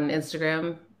on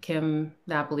Instagram, Kim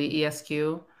Napoli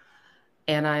ESQ.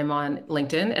 And I'm on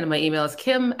LinkedIn, and my email is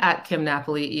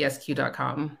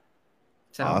kim@kimnapoliesq.com.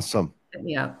 So Awesome. hit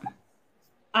me up.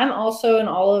 I'm also in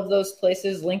all of those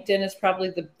places. LinkedIn is probably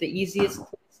the easiest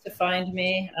place to find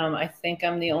me. I think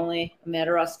I'm the only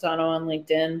Amanda Rositano on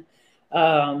LinkedIn.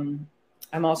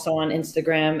 I'm also on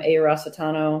Instagram, A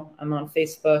Rositano. I'm on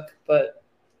Facebook, but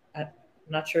I'm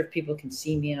not sure if people can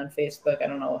see me on Facebook. I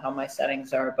don't know how my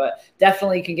settings are, but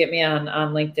definitely you can get me on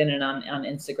LinkedIn and on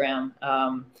Instagram.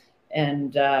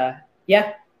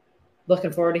 Yeah,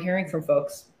 looking forward to hearing from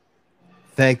folks.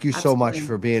 Thank you so much Absolutely.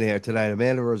 for being here tonight.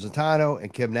 Amanda Rositano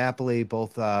and Kim Napoli,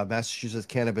 both Massachusetts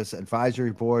Cannabis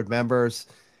Advisory Board members.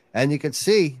 And you can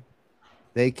see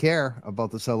they care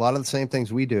about this. A lot of the same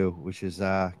things we do, which is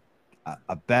a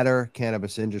better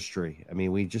cannabis industry. I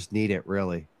mean, we just need it,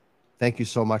 really. Thank you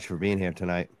so much for being here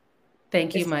tonight.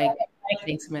 Thank you, Mike.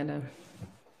 Thanks, Amanda.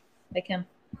 Bye, Kim.